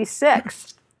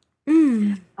 46.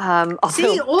 See,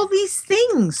 all these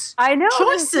things. I know.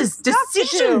 Choices,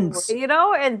 decisions.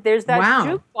 And there's that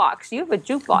jukebox. You have a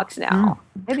jukebox now.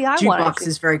 Maybe I want it. Jukebox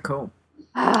is very cool.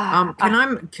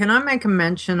 Can I make a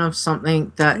mention of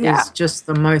something that is just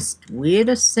the most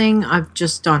weirdest thing I've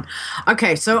just done?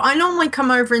 Okay, so I normally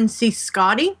come over and see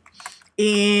Skadi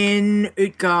in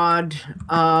Utgard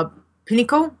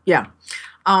Pinnacle. Yeah.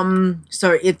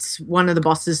 So it's one of the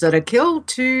bosses that I killed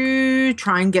to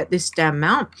try and get this damn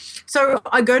mount. So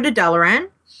I go to Dalaran,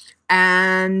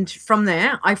 and from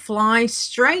there I fly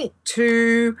straight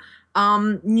to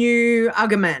New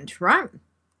Argamand, right?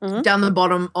 Mm-hmm. Down the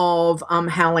bottom of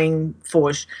Howling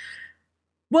Forge.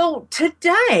 Well,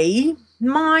 today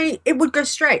it would go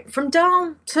straight from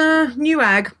Dal to New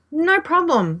Ag, no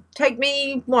problem. Take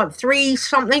me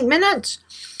 3-something minutes.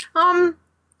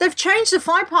 They've changed the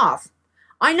fly path.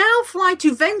 I now fly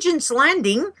to Vengeance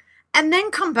Landing and then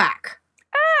come back.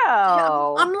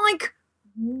 Oh. I'm like,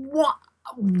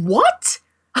 what?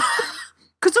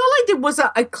 Because all I did was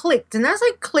I clicked, and as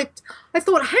I clicked, I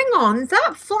thought, hang on,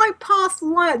 that fly path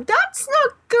that's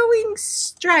not going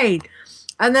straight.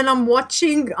 And then I'm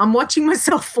watching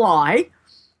myself fly,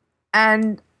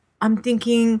 and I'm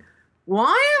thinking,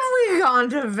 why have we gone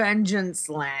to Vengeance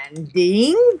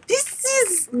Landing? This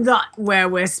is not where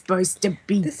we're supposed to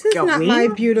be going. This is not my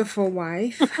beautiful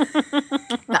wife.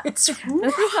 That's right.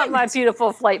 This is not my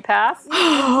beautiful flight path.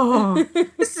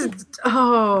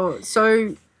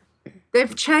 So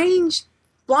they've changed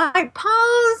flight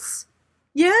paths?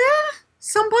 Yeah?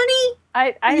 Somebody?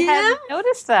 I hadn't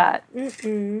noticed that.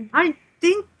 I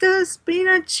think there's been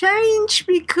a change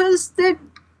because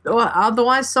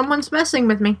otherwise someone's messing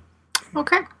with me.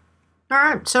 Okay. All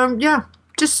right. So yeah,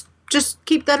 just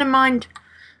keep that in mind.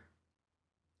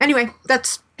 Anyway,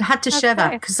 had to share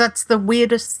that because that's the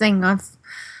weirdest thing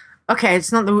Okay,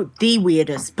 it's not the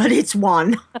weirdest, but it's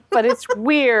one. But it's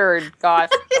weird. Gosh,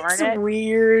 darn it's it.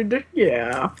 Weird.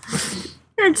 Yeah.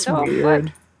 It's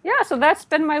weird. Yeah, so that's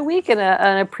been my week and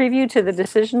a preview to the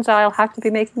decisions I'll have to be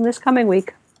making this coming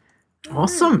week.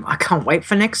 Awesome. I can't wait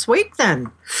for next week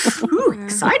then. Ooh,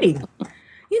 exciting.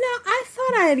 I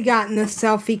thought I had gotten a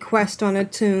selfie quest on a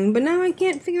tune, but now I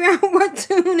can't figure out what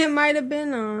tune it might have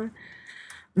been on.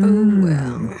 Oh,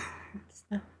 well. That's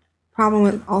the problem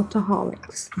with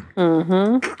alcoholics.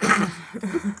 Mm-hmm.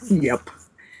 Yep.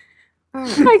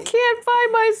 I can't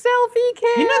find my selfie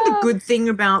cam. You know the good thing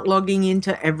about logging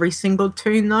into every single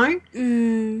tune, though?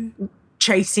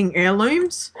 Chasing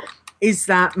heirlooms, is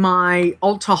that my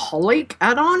Altaholic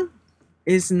add-on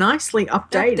is nicely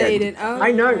updated. Oh,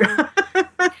 I know.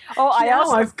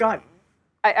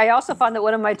 I also found that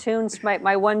one of my tunes,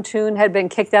 my one tune, had been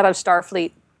kicked out of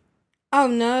Starfleet. Oh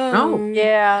no! Oh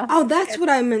yeah! Oh, that's what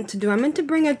I meant to do. I meant to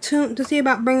bring a tune to see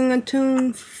about bringing a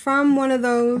tune from one of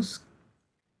those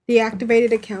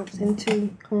deactivated accounts into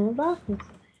Ctrl.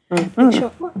 Mm-hmm.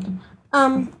 Sure.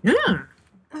 Yeah.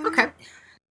 Okay.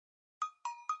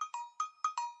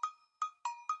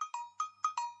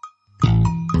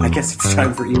 I guess it's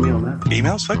time for email now.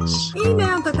 Emails, folks?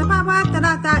 Email,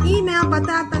 email,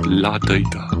 La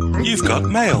data. You've got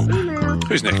mail.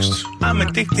 Who's next? I'm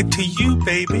addicted to you,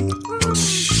 baby.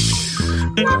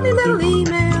 Lovely little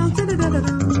email.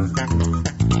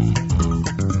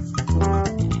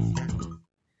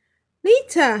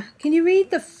 Lita, can you read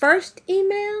the first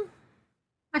email?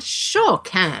 I sure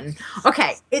can.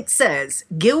 Okay, it says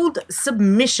Guild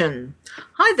Submission.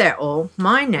 Hi there all,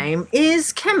 my name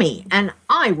is Kemi and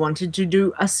I wanted to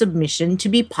do a submission to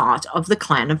be part of the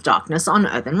Clan of Darkness on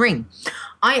Earthen Ring.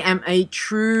 I am a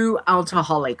true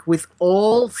alcoholic with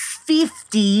all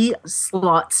 50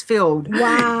 slots filled.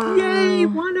 Wow. Yay,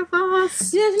 one of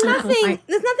us. There's nothing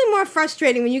more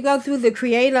frustrating when you go through the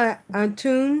creator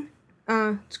tune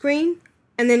screen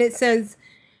and then it says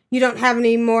you don't have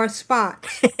any more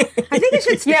spots. I think it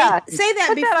should say that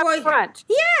Put before. That up front.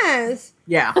 Yes.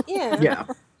 Yeah. Yeah. Yeah.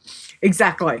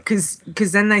 Exactly. Because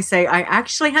then they say I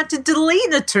actually had to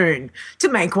delete a tune to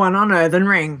make one on Earthen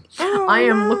Ring. Oh, I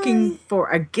am looking for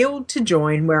a guild to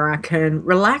join where I can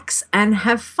relax and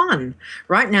have fun.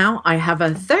 Right now, I have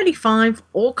a 35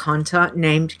 orc hunter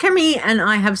named Kemi, and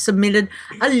I have submitted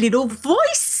a little voice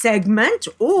segment.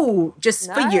 Ooh, just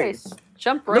for you.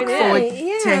 Jump right Look in. forward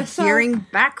to hearing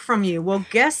back from you. Well,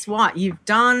 guess what? You've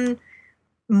done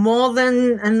more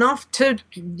than enough to,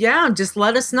 just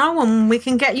let us know and we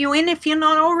can get you in if you're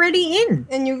not already in.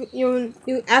 And you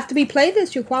after we play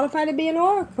this, you qualify to be an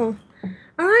oracle.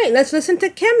 All right, let's listen to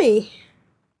Kemi.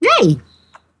 Yay!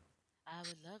 I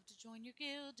would love to join your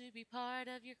guild to be part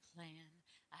of your clan.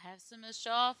 I have so much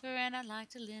to offer and I'd like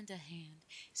to lend a hand.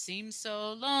 Seems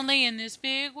so lonely in this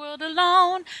big world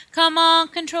alone. Come on,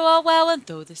 control well and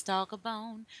throw this dog a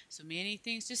bone. So many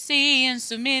things to see and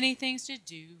so many things to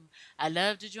do. I'd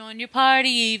love to join your party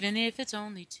even if it's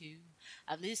only two.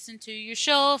 I've listened to your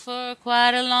show for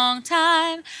quite a long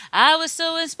time. I was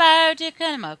so inspired to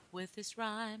come up with this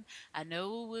rhyme. I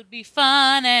know it would be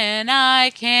fun and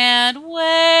I can't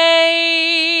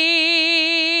wait.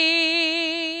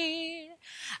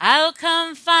 I'll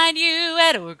come find you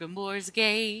at Orgrimmore's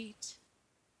Gate.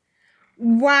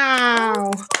 Wow.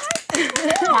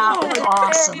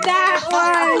 Awesome. That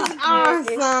was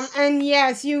awesome. And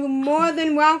yes, you're more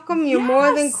than welcome. You're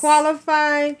more than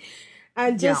qualified.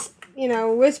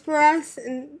 Whisper us.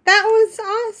 And that was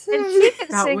awesome. And she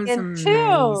can sing in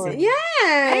tune.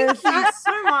 Yes. Thank you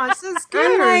so much. That's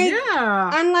good.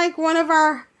 Unlike one of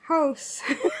our hosts.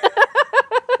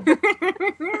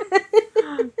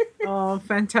 Oh,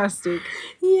 fantastic.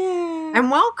 Yeah. And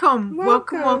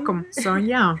welcome. So,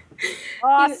 yeah.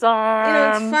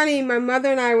 Awesome. It's funny. My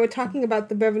mother and I were talking about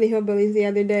the Beverly Hillbillies the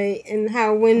other day and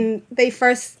how when they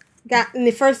first got in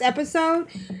the first episode,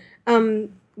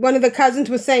 one of the cousins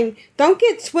was saying, don't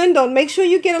get swindled. Make sure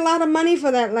you get a lot of money for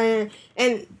that land.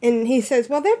 And he says,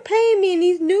 well, they're paying me in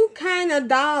these new kind of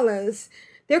dollars.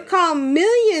 They're called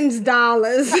millions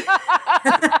dollars.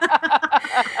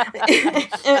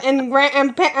 and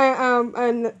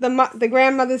the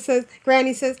grandmother says,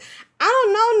 Granny says, I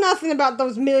don't know nothing about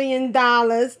those $1 million.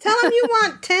 Tell them you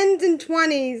want 10s and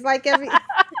 20s, like every.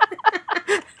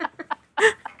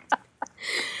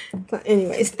 So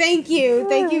anyways, thank you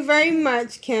very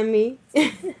much, Kemi.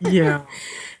 Yeah.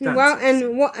 Well,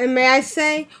 and may I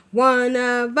say, one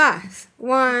of us.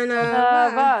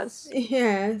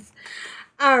 Yes.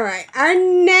 All right. Our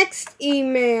next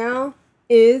email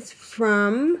is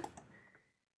from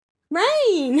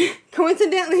Rain.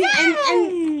 Coincidentally,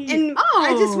 and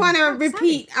I just want to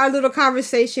repeat our little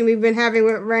conversation we've been having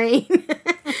with Rain.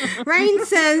 Rain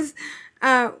says,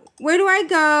 "Where do I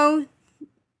go?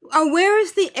 Oh, where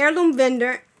is the heirloom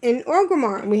vendor in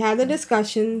Orgrimmar?" We had the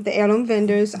discussion. The heirloom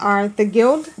vendors are the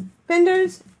guild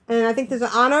vendors, and I think there's an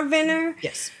honor vendor.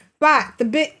 Yes. But the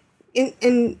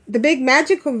big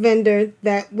magical vendor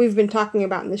that we've been talking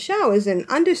about in the show is in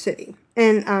Undercity.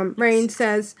 And Rain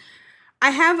says,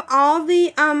 I have all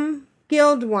the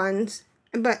guild ones,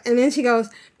 and then she goes,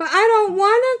 but I don't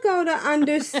want to go to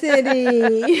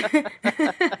Undercity.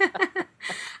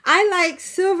 I like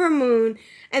Silvermoon.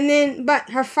 And then, but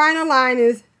her final line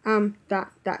is, ...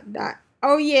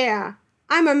 Oh yeah,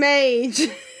 I'm a mage.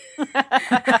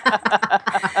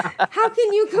 How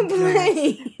can you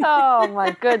complain? Oh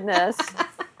my goodness.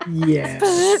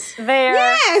 Yes. There.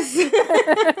 Yes.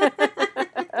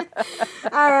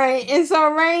 All right. And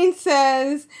so Rain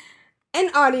says,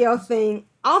 an audio thing.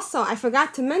 Also, I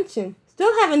forgot to mention,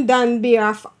 still haven't done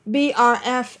BRF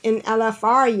and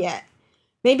LFR yet.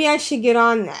 Maybe I should get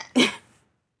on that.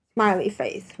 Smiley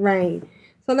face, Rain.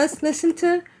 So let's listen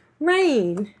to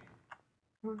Rain.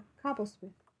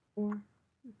 Cobblesmith.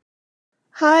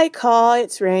 Hi, Caw,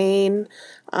 it's Rain.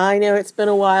 I know it's been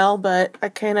a while, but I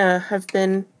kind of have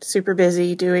been super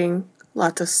busy doing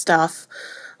lots of stuff.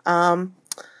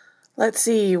 Let's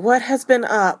see, what has been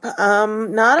up?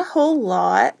 Not a whole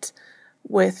lot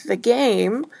with the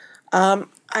game.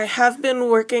 I have been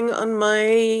working on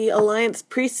my Alliance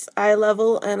Priest's eye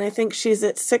level, and I think she's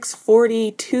at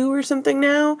 642 or something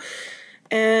now.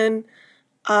 And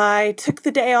I took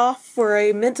the day off for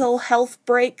a mental health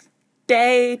break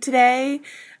day today,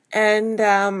 and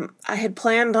I had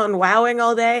planned on wowing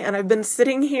all day, and I've been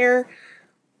sitting here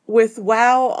with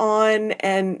WoW on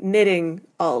and knitting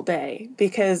all day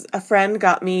because a friend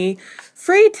got me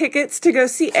free tickets to go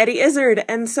see Eddie Izzard,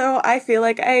 and so I feel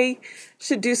like I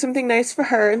should do something nice for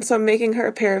her, and so I'm making her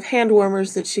a pair of hand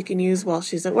warmers that she can use while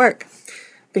she's at work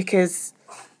because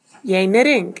yay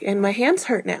knitting, and my hands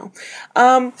hurt now.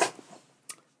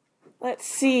 Let's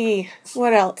see,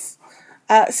 what else?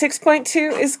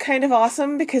 6.2 is kind of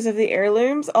awesome because of the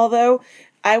heirlooms, although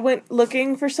I went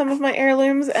looking for some of my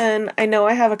heirlooms, and I know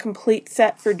I have a complete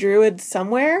set for Druid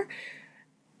somewhere,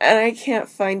 and I can't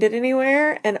find it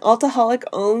anywhere, and Altaholic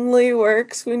only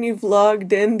works when you've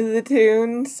logged into the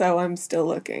tune, so I'm still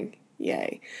looking.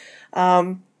 Yay.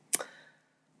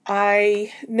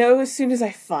 I know as soon as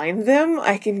I find them,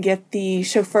 I can get the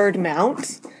chauffeured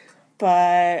mount,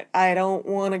 but I don't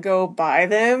want to go buy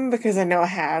them because I know I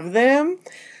have them.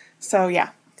 So yeah.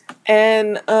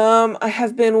 And I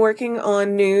have been working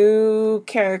on new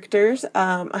characters.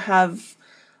 I have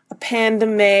a panda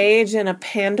mage and a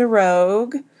panda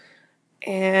rogue,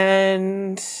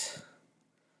 and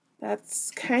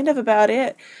that's kind of about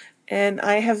it. And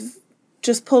I have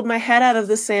just pulled my head out of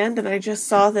the sand, and I just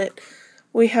saw that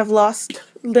we have lost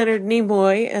Leonard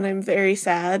Nimoy, and I'm very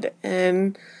sad,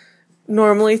 and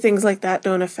normally things like that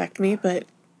don't affect me, but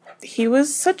he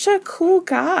was such a cool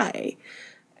guy.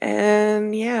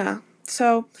 And yeah,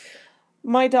 so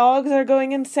my dogs are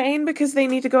going insane because they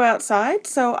need to go outside,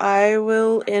 so I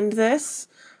will end this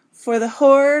for the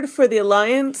Horde, for the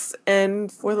Alliance,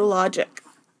 and for the Logic.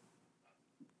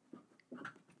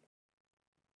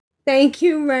 Thank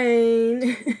you,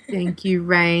 Rain. Thank you,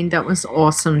 Rain. That was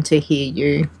awesome to hear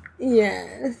you.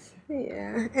 Yes,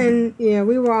 yeah. And yeah,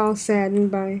 we were all saddened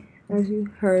by, as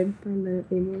you heard, by Leonard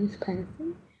Nimoy's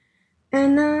passing.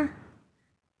 And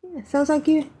yeah, sounds like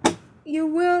you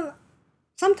will.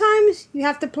 Sometimes you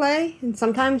have to play, and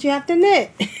sometimes you have to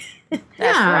knit.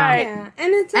 Yeah,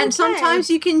 and it's okay. And sometimes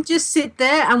you can just sit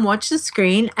there and watch the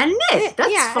screen and knit.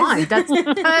 That's fine. That's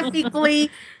perfectly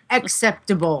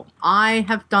acceptable. I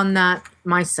have done that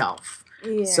myself.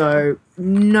 Yeah. So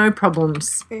no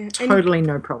problems. Yeah. Totally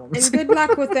no problems. And good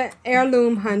luck with the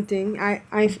heirloom hunting. I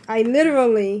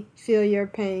literally feel your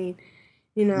pain.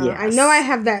 You know, Yes. I know I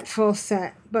have that full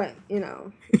set, but you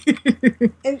know,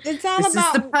 it's all this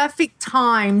about is the perfect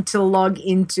time to log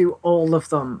into all of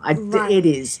them. Right. It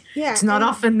is. Yeah, it's not and-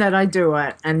 often that I do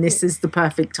it, and this is the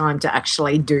perfect time to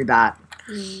actually do that.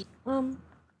 Rogue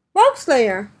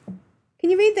Slayer, can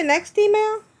you read the next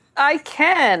email? I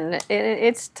can.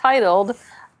 It's titled,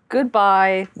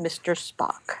 Goodbye, Mr.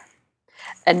 Spock.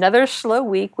 Another slow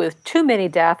week with too many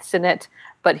deaths in it,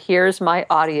 but here's my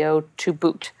audio to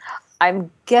boot.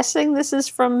 I'm guessing this is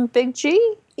from Big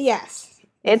G? Yes.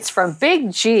 It's from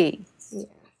Big G. Yeah.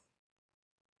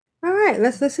 All right,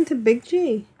 let's listen to Big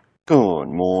G. Good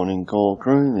morning, call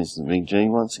crew. This is Big G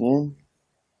once again.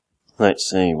 Let's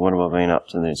see, what have I been up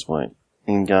to this week?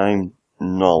 In game,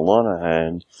 not a lot. I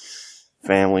had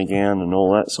family down and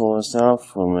all that sort of stuff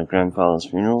from my grandfather's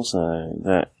funeral, so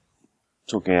that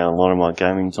took out a lot of my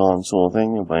gaming time sort of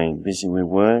thing. I've been busy with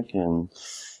work and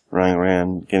running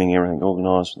around getting everything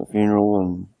organised for the funeral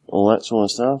and all that sort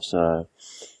of stuff, so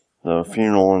the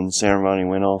funeral and ceremony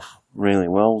went off really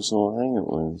well sort of thing. It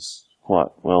was quite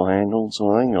well handled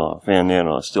sort of thing. I found out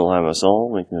I still have a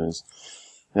soul because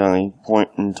the only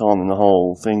point in time in the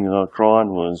whole thing that I cried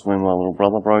was when my little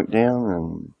brother broke down,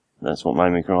 and that's what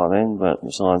made me cry then, but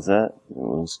besides that, it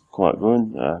was quite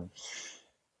good.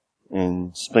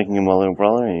 And speaking of my little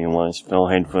brother, he almost fell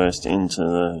headfirst into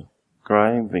the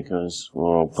grave because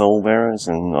we're all pallbearers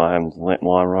and I happened to let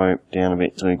my rope down a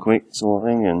bit too quick sort of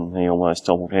thing, and he almost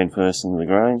toppled headfirst into the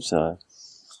grave, so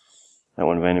that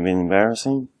would have been a bit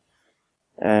embarrassing.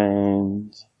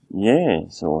 And yeah,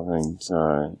 sort of thing.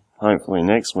 So hopefully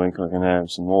next week I can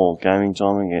have some more gaming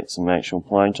time and get some actual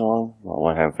play time. I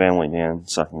won't have family down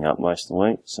sucking up most of the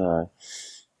week. So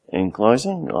in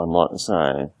closing, I'd like to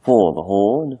say for the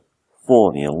Horde,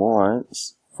 for the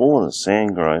Alliance, for the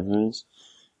Sandgropers,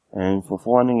 and for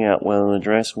finding out whether the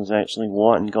dress was actually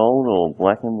white and gold or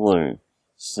black and blue.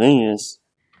 See yous.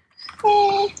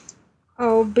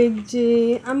 Oh, Big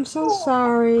G, I'm so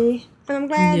sorry. And I'm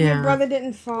glad your Yeah. brother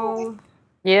didn't fall.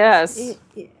 Yes.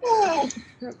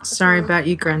 Sorry about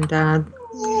you, Granddad.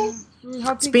 Yeah.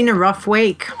 It's been a rough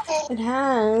week. It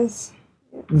has.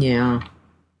 Yeah.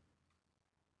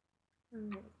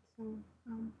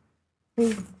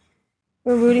 We're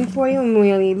rooting for you, and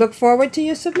we look forward to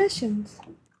your submissions.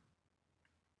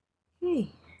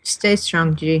 Hey. Stay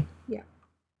strong, G. Yeah.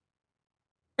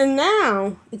 And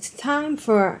now it's time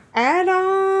for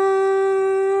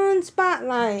add-on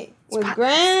spotlight with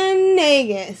Grand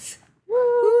Nagus.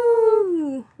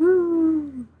 Woo!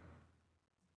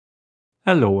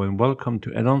 Hello and welcome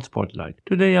to Add-on Spotlight.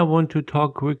 Today I want to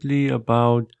talk quickly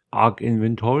about Arc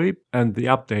Inventory and the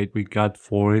update we got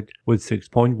for it with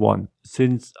 6.1.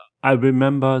 Since I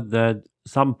remember that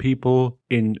some people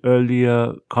in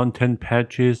earlier content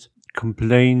patches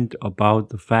complained about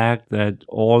the fact that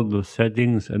all the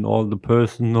settings and all the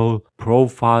personal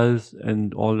profiles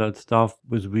and all that stuff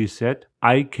was reset.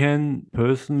 I can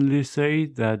personally say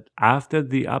that after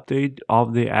the update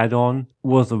of the add-on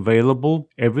was available,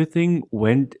 everything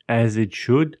went as it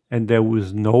should and there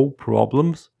was no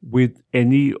problems with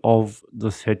any of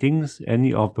the settings,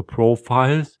 any of the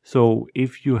profiles. So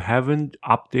if you haven't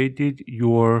updated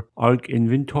your Arc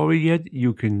inventory yet,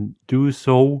 you can do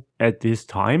so at this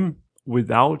time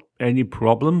without any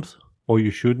problems, or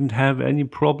you shouldn't have any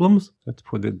problems. Let's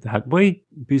put it that way.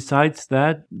 Besides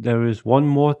that, there is one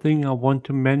more thing I want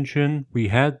to mention. We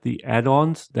had the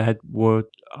add-ons that would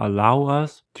allow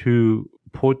us to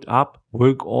put up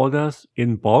work orders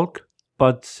in bulk,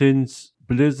 but since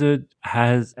Blizzard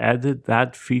has added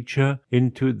that feature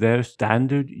into their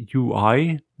standard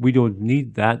UI, we don't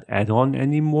need that add-on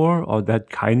anymore, or that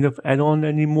kind of add-on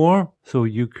anymore. So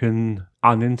you can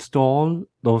uninstall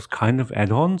those kind of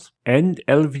add-ons. And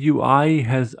LVUI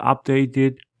has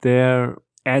updated their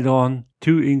add-on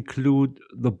to include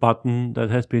the button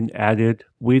that has been added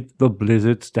with the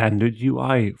Blizzard standard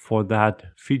UI for that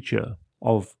feature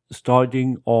of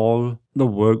starting all the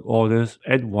work orders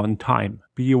at one time.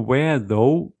 Be aware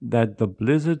though that the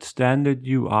Blizzard standard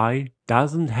UI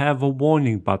doesn't have a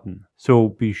warning button, so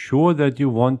be sure that you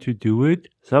want to do it.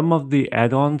 Some of the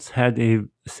add-ons had a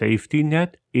safety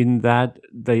net in that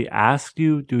they ask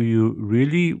you, do you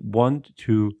really want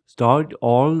to start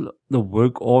all the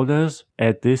work orders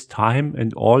at this time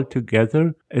and all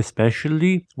together,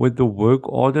 especially with the work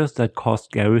orders that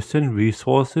cost garrison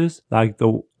resources like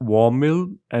the War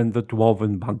Mill and the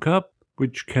Dwarven Bunker,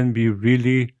 which can be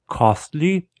really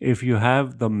costly. If you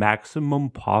have the maximum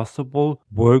possible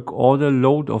work order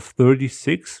load of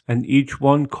 36 and each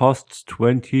one costs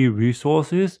 20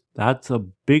 resources, that's a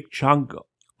big chunk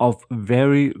of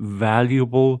very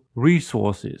valuable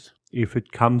resources if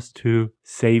it comes to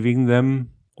saving them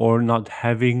or not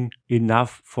having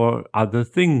enough for other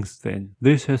things. Then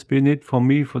this has been it for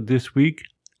me for this week.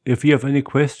 If you have any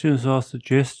questions or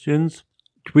suggestions,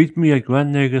 tweet me at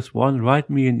GrandNegus1, write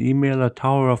me an email at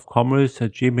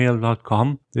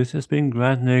towerofcommerce@gmail.com. This has been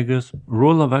GrandNegus,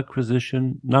 Rule of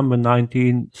Acquisition number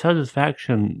 19.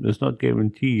 Satisfaction is not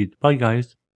guaranteed. Bye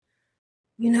guys.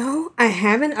 You know, I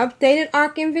haven't updated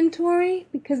Arc inventory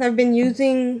because I've been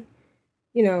using,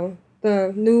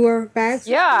 the newer bags.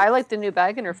 Yeah, I like the new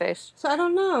bag interface. So I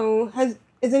don't know.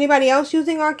 Is anybody else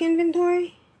using Arc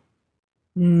inventory?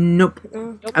 Nope.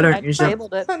 I don't use it.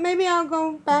 But maybe I'll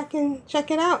go back and check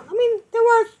it out. I mean, there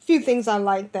were a few things I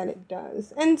like that it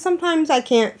does. And sometimes I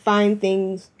can't find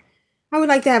things. I would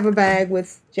like to have a bag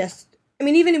with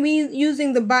even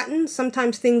using the buttons,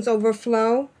 sometimes things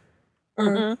overflow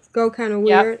or go kind of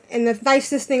weird. Yep. And the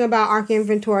nicest thing about Arc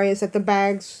inventory is that the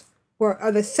bags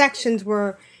the sections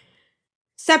were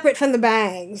separate from the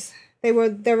bags. They were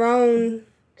their own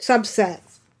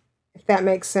subset, if that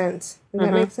makes sense. Does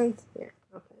that make sense? Yeah.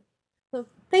 So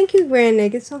thank you, Grand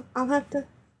Nugget. So I'll have to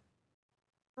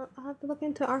look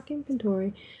into Arc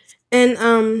inventory, and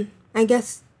I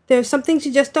guess there's some things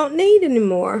you just don't need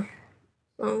anymore.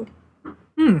 So.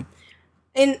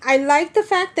 And I like the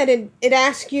fact that it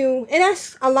asks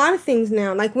a lot of things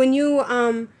now. Like when you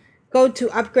go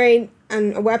to upgrade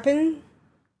a weapon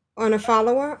on a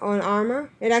follower or an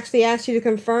armor, it actually asks you to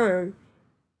confirm.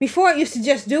 Before it used to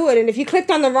just do it, and if you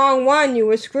clicked on the wrong one, you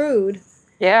were screwed.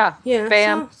 Yeah. Yeah.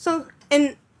 Bam. So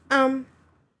I know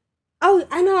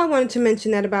I wanted to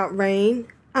mention that about Rain.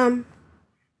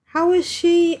 How is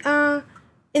she in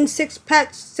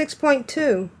patch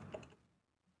 6.2?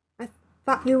 I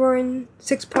thought we were in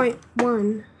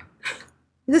 6.1.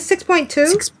 Is this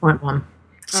 6.2? 6.1.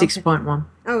 6.1.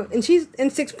 Oh, and she's in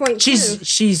 6.2.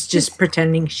 She's just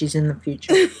pretending she's in the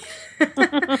future.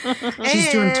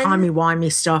 She's doing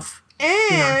timey-wimey stuff.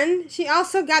 And she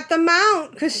also got the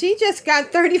mount because she just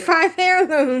got 35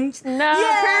 heirlooms. No. So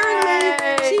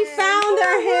apparently she found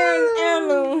her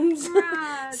heirlooms.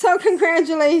 So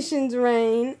congratulations,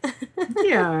 Rain.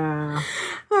 Yeah.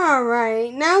 All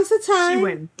right. Now's the time. She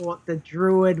went and bought the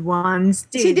druid ones.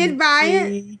 She did buy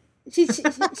it. She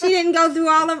didn't go through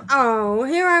all of. Oh,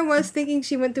 here I was thinking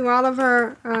she went through all of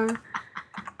her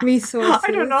resources. I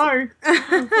don't know.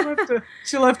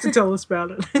 She'll have to tell us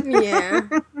about it. Yeah.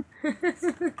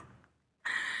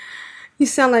 You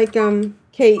sound like Catherine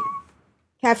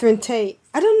Tate.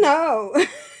 I don't know.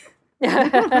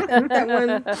 That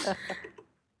one.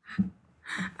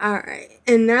 All right,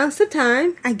 and now's the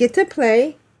time I get to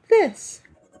play this.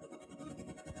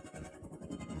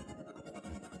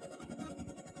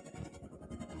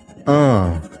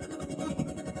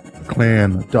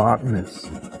 Clan of Darkness.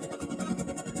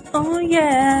 Oh,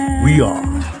 yeah. We are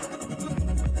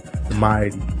the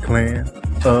mighty Clan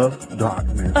of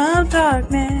Darkness. Of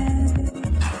darkness.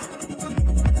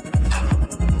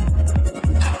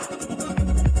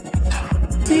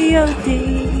 D.O.D.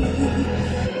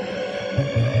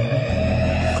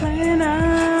 Clan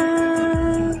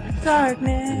of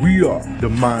Darkness. We are the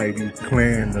mighty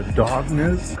Clan of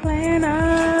Darkness. Clan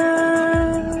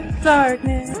of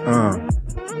Darkness.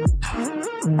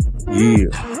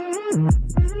 Yeah.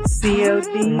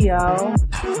 C.O.D. y'all.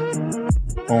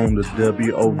 On the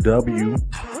WOW.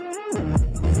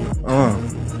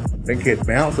 They can't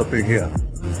bounce up in here.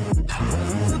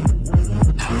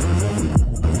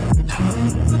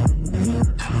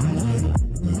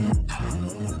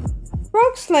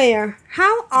 Rogue Slayer,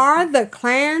 how are the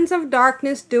Clans of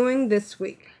Darkness doing this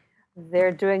week?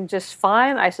 They're doing just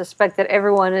fine. I suspect that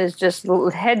everyone is just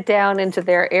head down into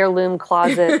their heirloom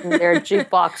closet and their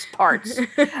jukebox parts.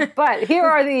 But here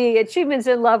are the achievements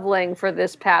in leveling for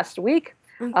this past week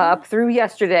up through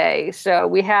yesterday. So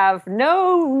we have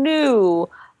no new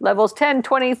levels 10,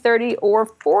 20, 30, or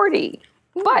 40.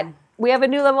 But we have a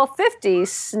new level 50,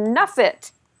 Snuff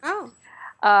It. Oh.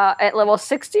 At level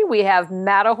 60, we have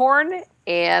Matterhorn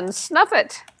and Snuff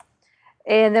It.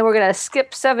 And then we're going to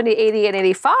skip 70, 80, and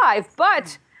 85.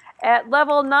 But at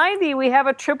level 90, we have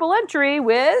a triple entry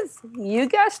with, you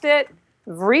guessed it,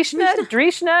 Vrishna,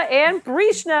 Drishna, and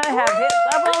Brishna have hit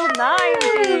level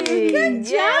 90. Good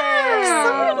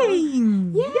job.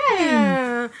 Exciting.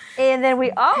 Yeah. And then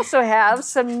we also have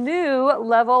some new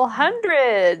level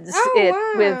 100s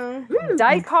with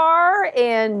Daikar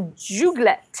and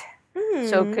Juglet.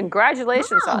 So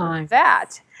congratulations on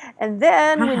that. And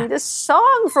then we need a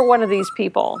song for one of these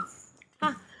people.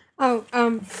 I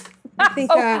think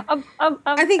I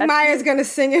think Maya's gonna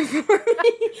sing it for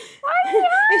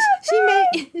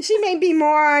me. She may be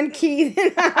more on key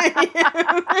than I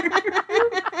am.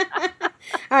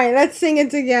 All right, let's sing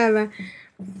it together.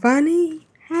 Funny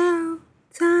how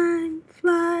time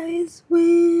flies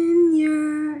when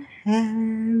you're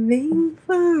having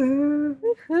fun.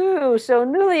 Woohoo! So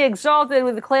newly exalted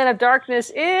with the Clan of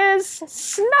Darkness is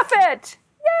Snuff It!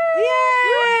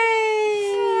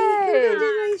 Yay!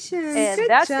 Congratulations! And Good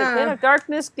that's job. the Clan of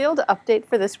Darkness Guild update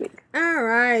for this week. All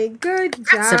right, good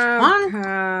That's a job, fun.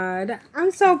 Pod.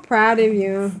 I'm so proud of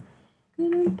you.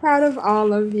 And I'm proud of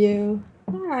all of you.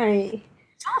 All right.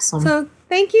 It's awesome. So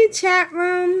thank you, chat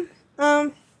room.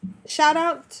 Shout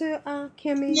out to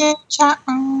Kimmy. Yeah, chat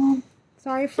room.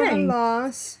 Sorry for the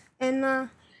loss. And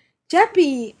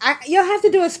Jeppy, you'll have to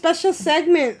do a special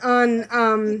segment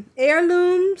on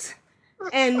heirlooms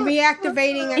and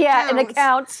reactivating accounts. Yeah, and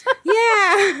accounts.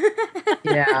 Yeah.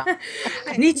 Yeah.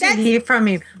 I need to hear from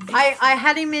him. I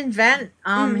had him in Vent.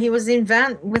 He was in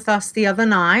Vent with us the other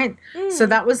night. So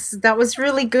that was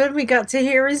really good. We got to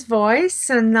hear his voice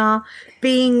and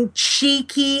being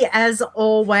cheeky as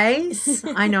always.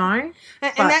 I know.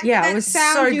 And But that it was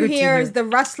sound so you good hear to is the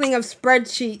rustling of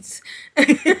spreadsheets.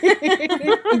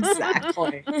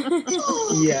 Exactly.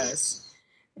 Yes.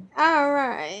 All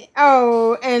right.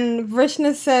 Oh, and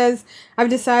Vrishna says, I've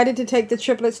decided to take the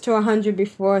triplets to 100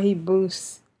 before he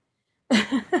boosts.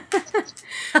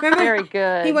 Remember, Very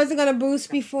good. he wasn't going to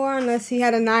boost before unless he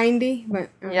had a 90. But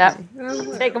Yep.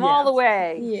 Take them all the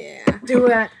way. Yeah. Do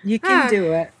it. You can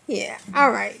do it. Yeah. All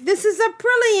right. This is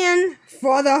Aprillian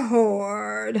for the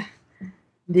Horde.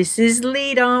 This is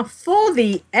Leader for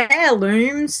the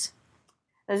heirlooms.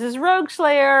 This is Rogue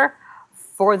Slayer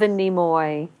for the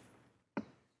Nimoy.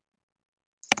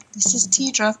 This is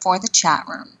Tidra for the chat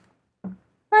room.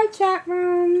 Bye, chat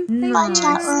room. Bye,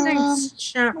 chat room. Thanks,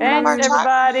 chat room. And Bye, chat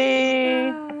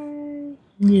everybody.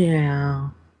 Yeah.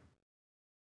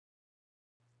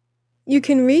 You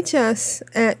can reach us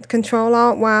at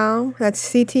CtrlAltWow, that's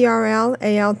CtrlAltWow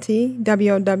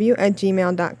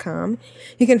 @gmail.com.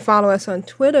 You can follow us on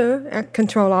Twitter at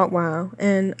CtrlAltWow,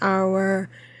 and our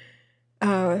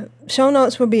show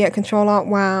notes will be at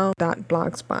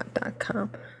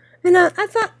CtrlAltWow.blogspot.com. And I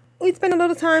thought we'd spend a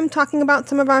little time talking about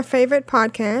some of our favorite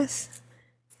podcasts.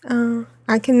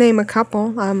 I can name a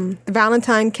couple, the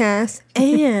Valentine Cast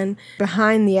and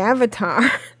Behind the Avatar.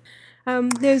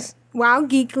 There's Wow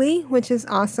Geekly, which is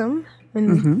awesome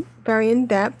and very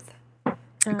in-depth.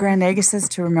 Grand Nagus says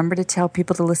to remember to tell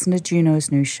people to listen to Juno's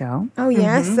new show. Oh,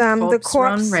 yes. The Corpse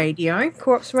Run Radio.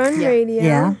 Corpse Run Radio.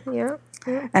 Yeah.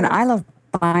 Yeah. And I love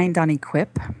Bind on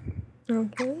Equip.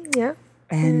 Okay, yeah.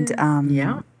 And,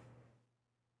 yeah.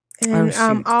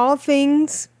 And All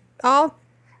Things Azeroth?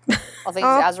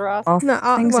 All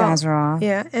Things Azeroth.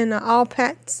 Yeah, and All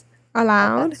Pets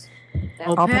Allowed.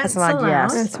 All Pets Allowed,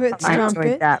 yes. That's with I Trumpet.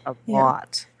 enjoyed that a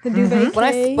lot. The Duvet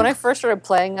Cave. When I first started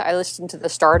playing, I listened to the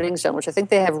Starting Zone, which I think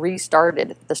they have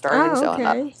restarted the Starting Zone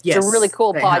up. Okay. It's a really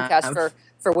cool they podcast have.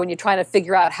 for when you're trying to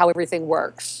figure out how everything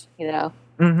works, you know?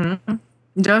 Mm-hmm.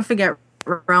 Don't forget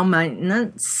Realm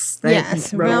Maintenance.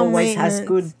 Yes, Realm always has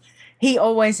Maintenance. good. He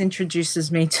always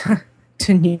introduces me to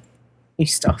new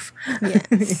stuff.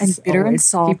 Yes. And Bitter and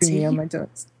Always keeping me Salty. on my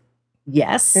toes.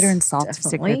 Yes, Bitter and Salty is a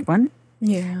definitely. good one.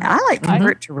 Yeah. And I like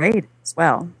Convert to Raid as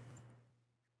well.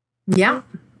 Yeah.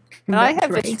 And I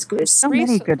have It's good. There's so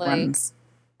many good recently- ones.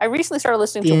 I recently started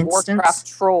listening The to Instance. Warcraft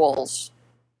Trolls.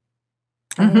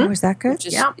 Oh, is that good? Which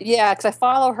is, yeah, because I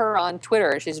follow her on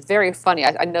Twitter. She's very funny.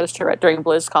 I noticed her during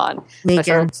BlizzCon. So I Megan.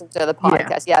 started listening to the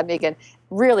podcast. Yeah, Megan.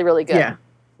 Really, really good. Yeah.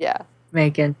 Yeah.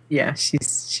 Megan. Yeah,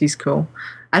 she's cool.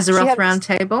 She Azeroth had-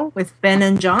 Roundtable with Ben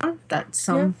and John. That's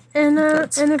And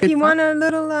that's if good you fun. want a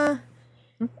little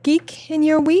geek in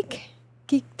your week,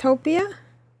 Geektopia.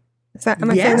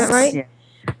 Am I saying that right? Yeah.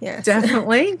 Yes.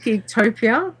 Definitely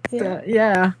Geektopia.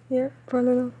 Yeah. Yeah, for a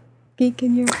little geek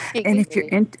in your. And if you're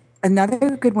in,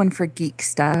 another good one for geek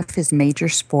stuff is Major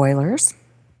Spoilers.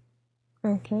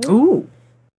 Okay. Ooh.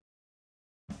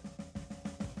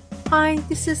 Hi,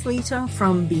 this is Lita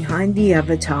from Behind the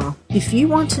Avatar. If you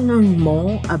want to know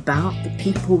more about the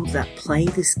people that play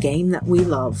this game that we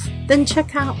love, then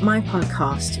check out my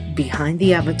podcast, Behind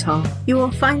the Avatar. You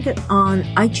will find it on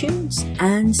iTunes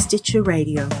and Stitcher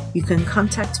Radio. You can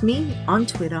contact me on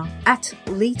Twitter at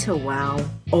LitaWow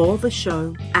or the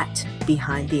show at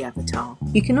Behind the Avatar.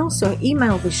 You can also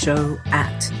email the show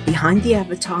at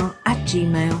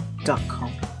behindtheavatar@gmail.com.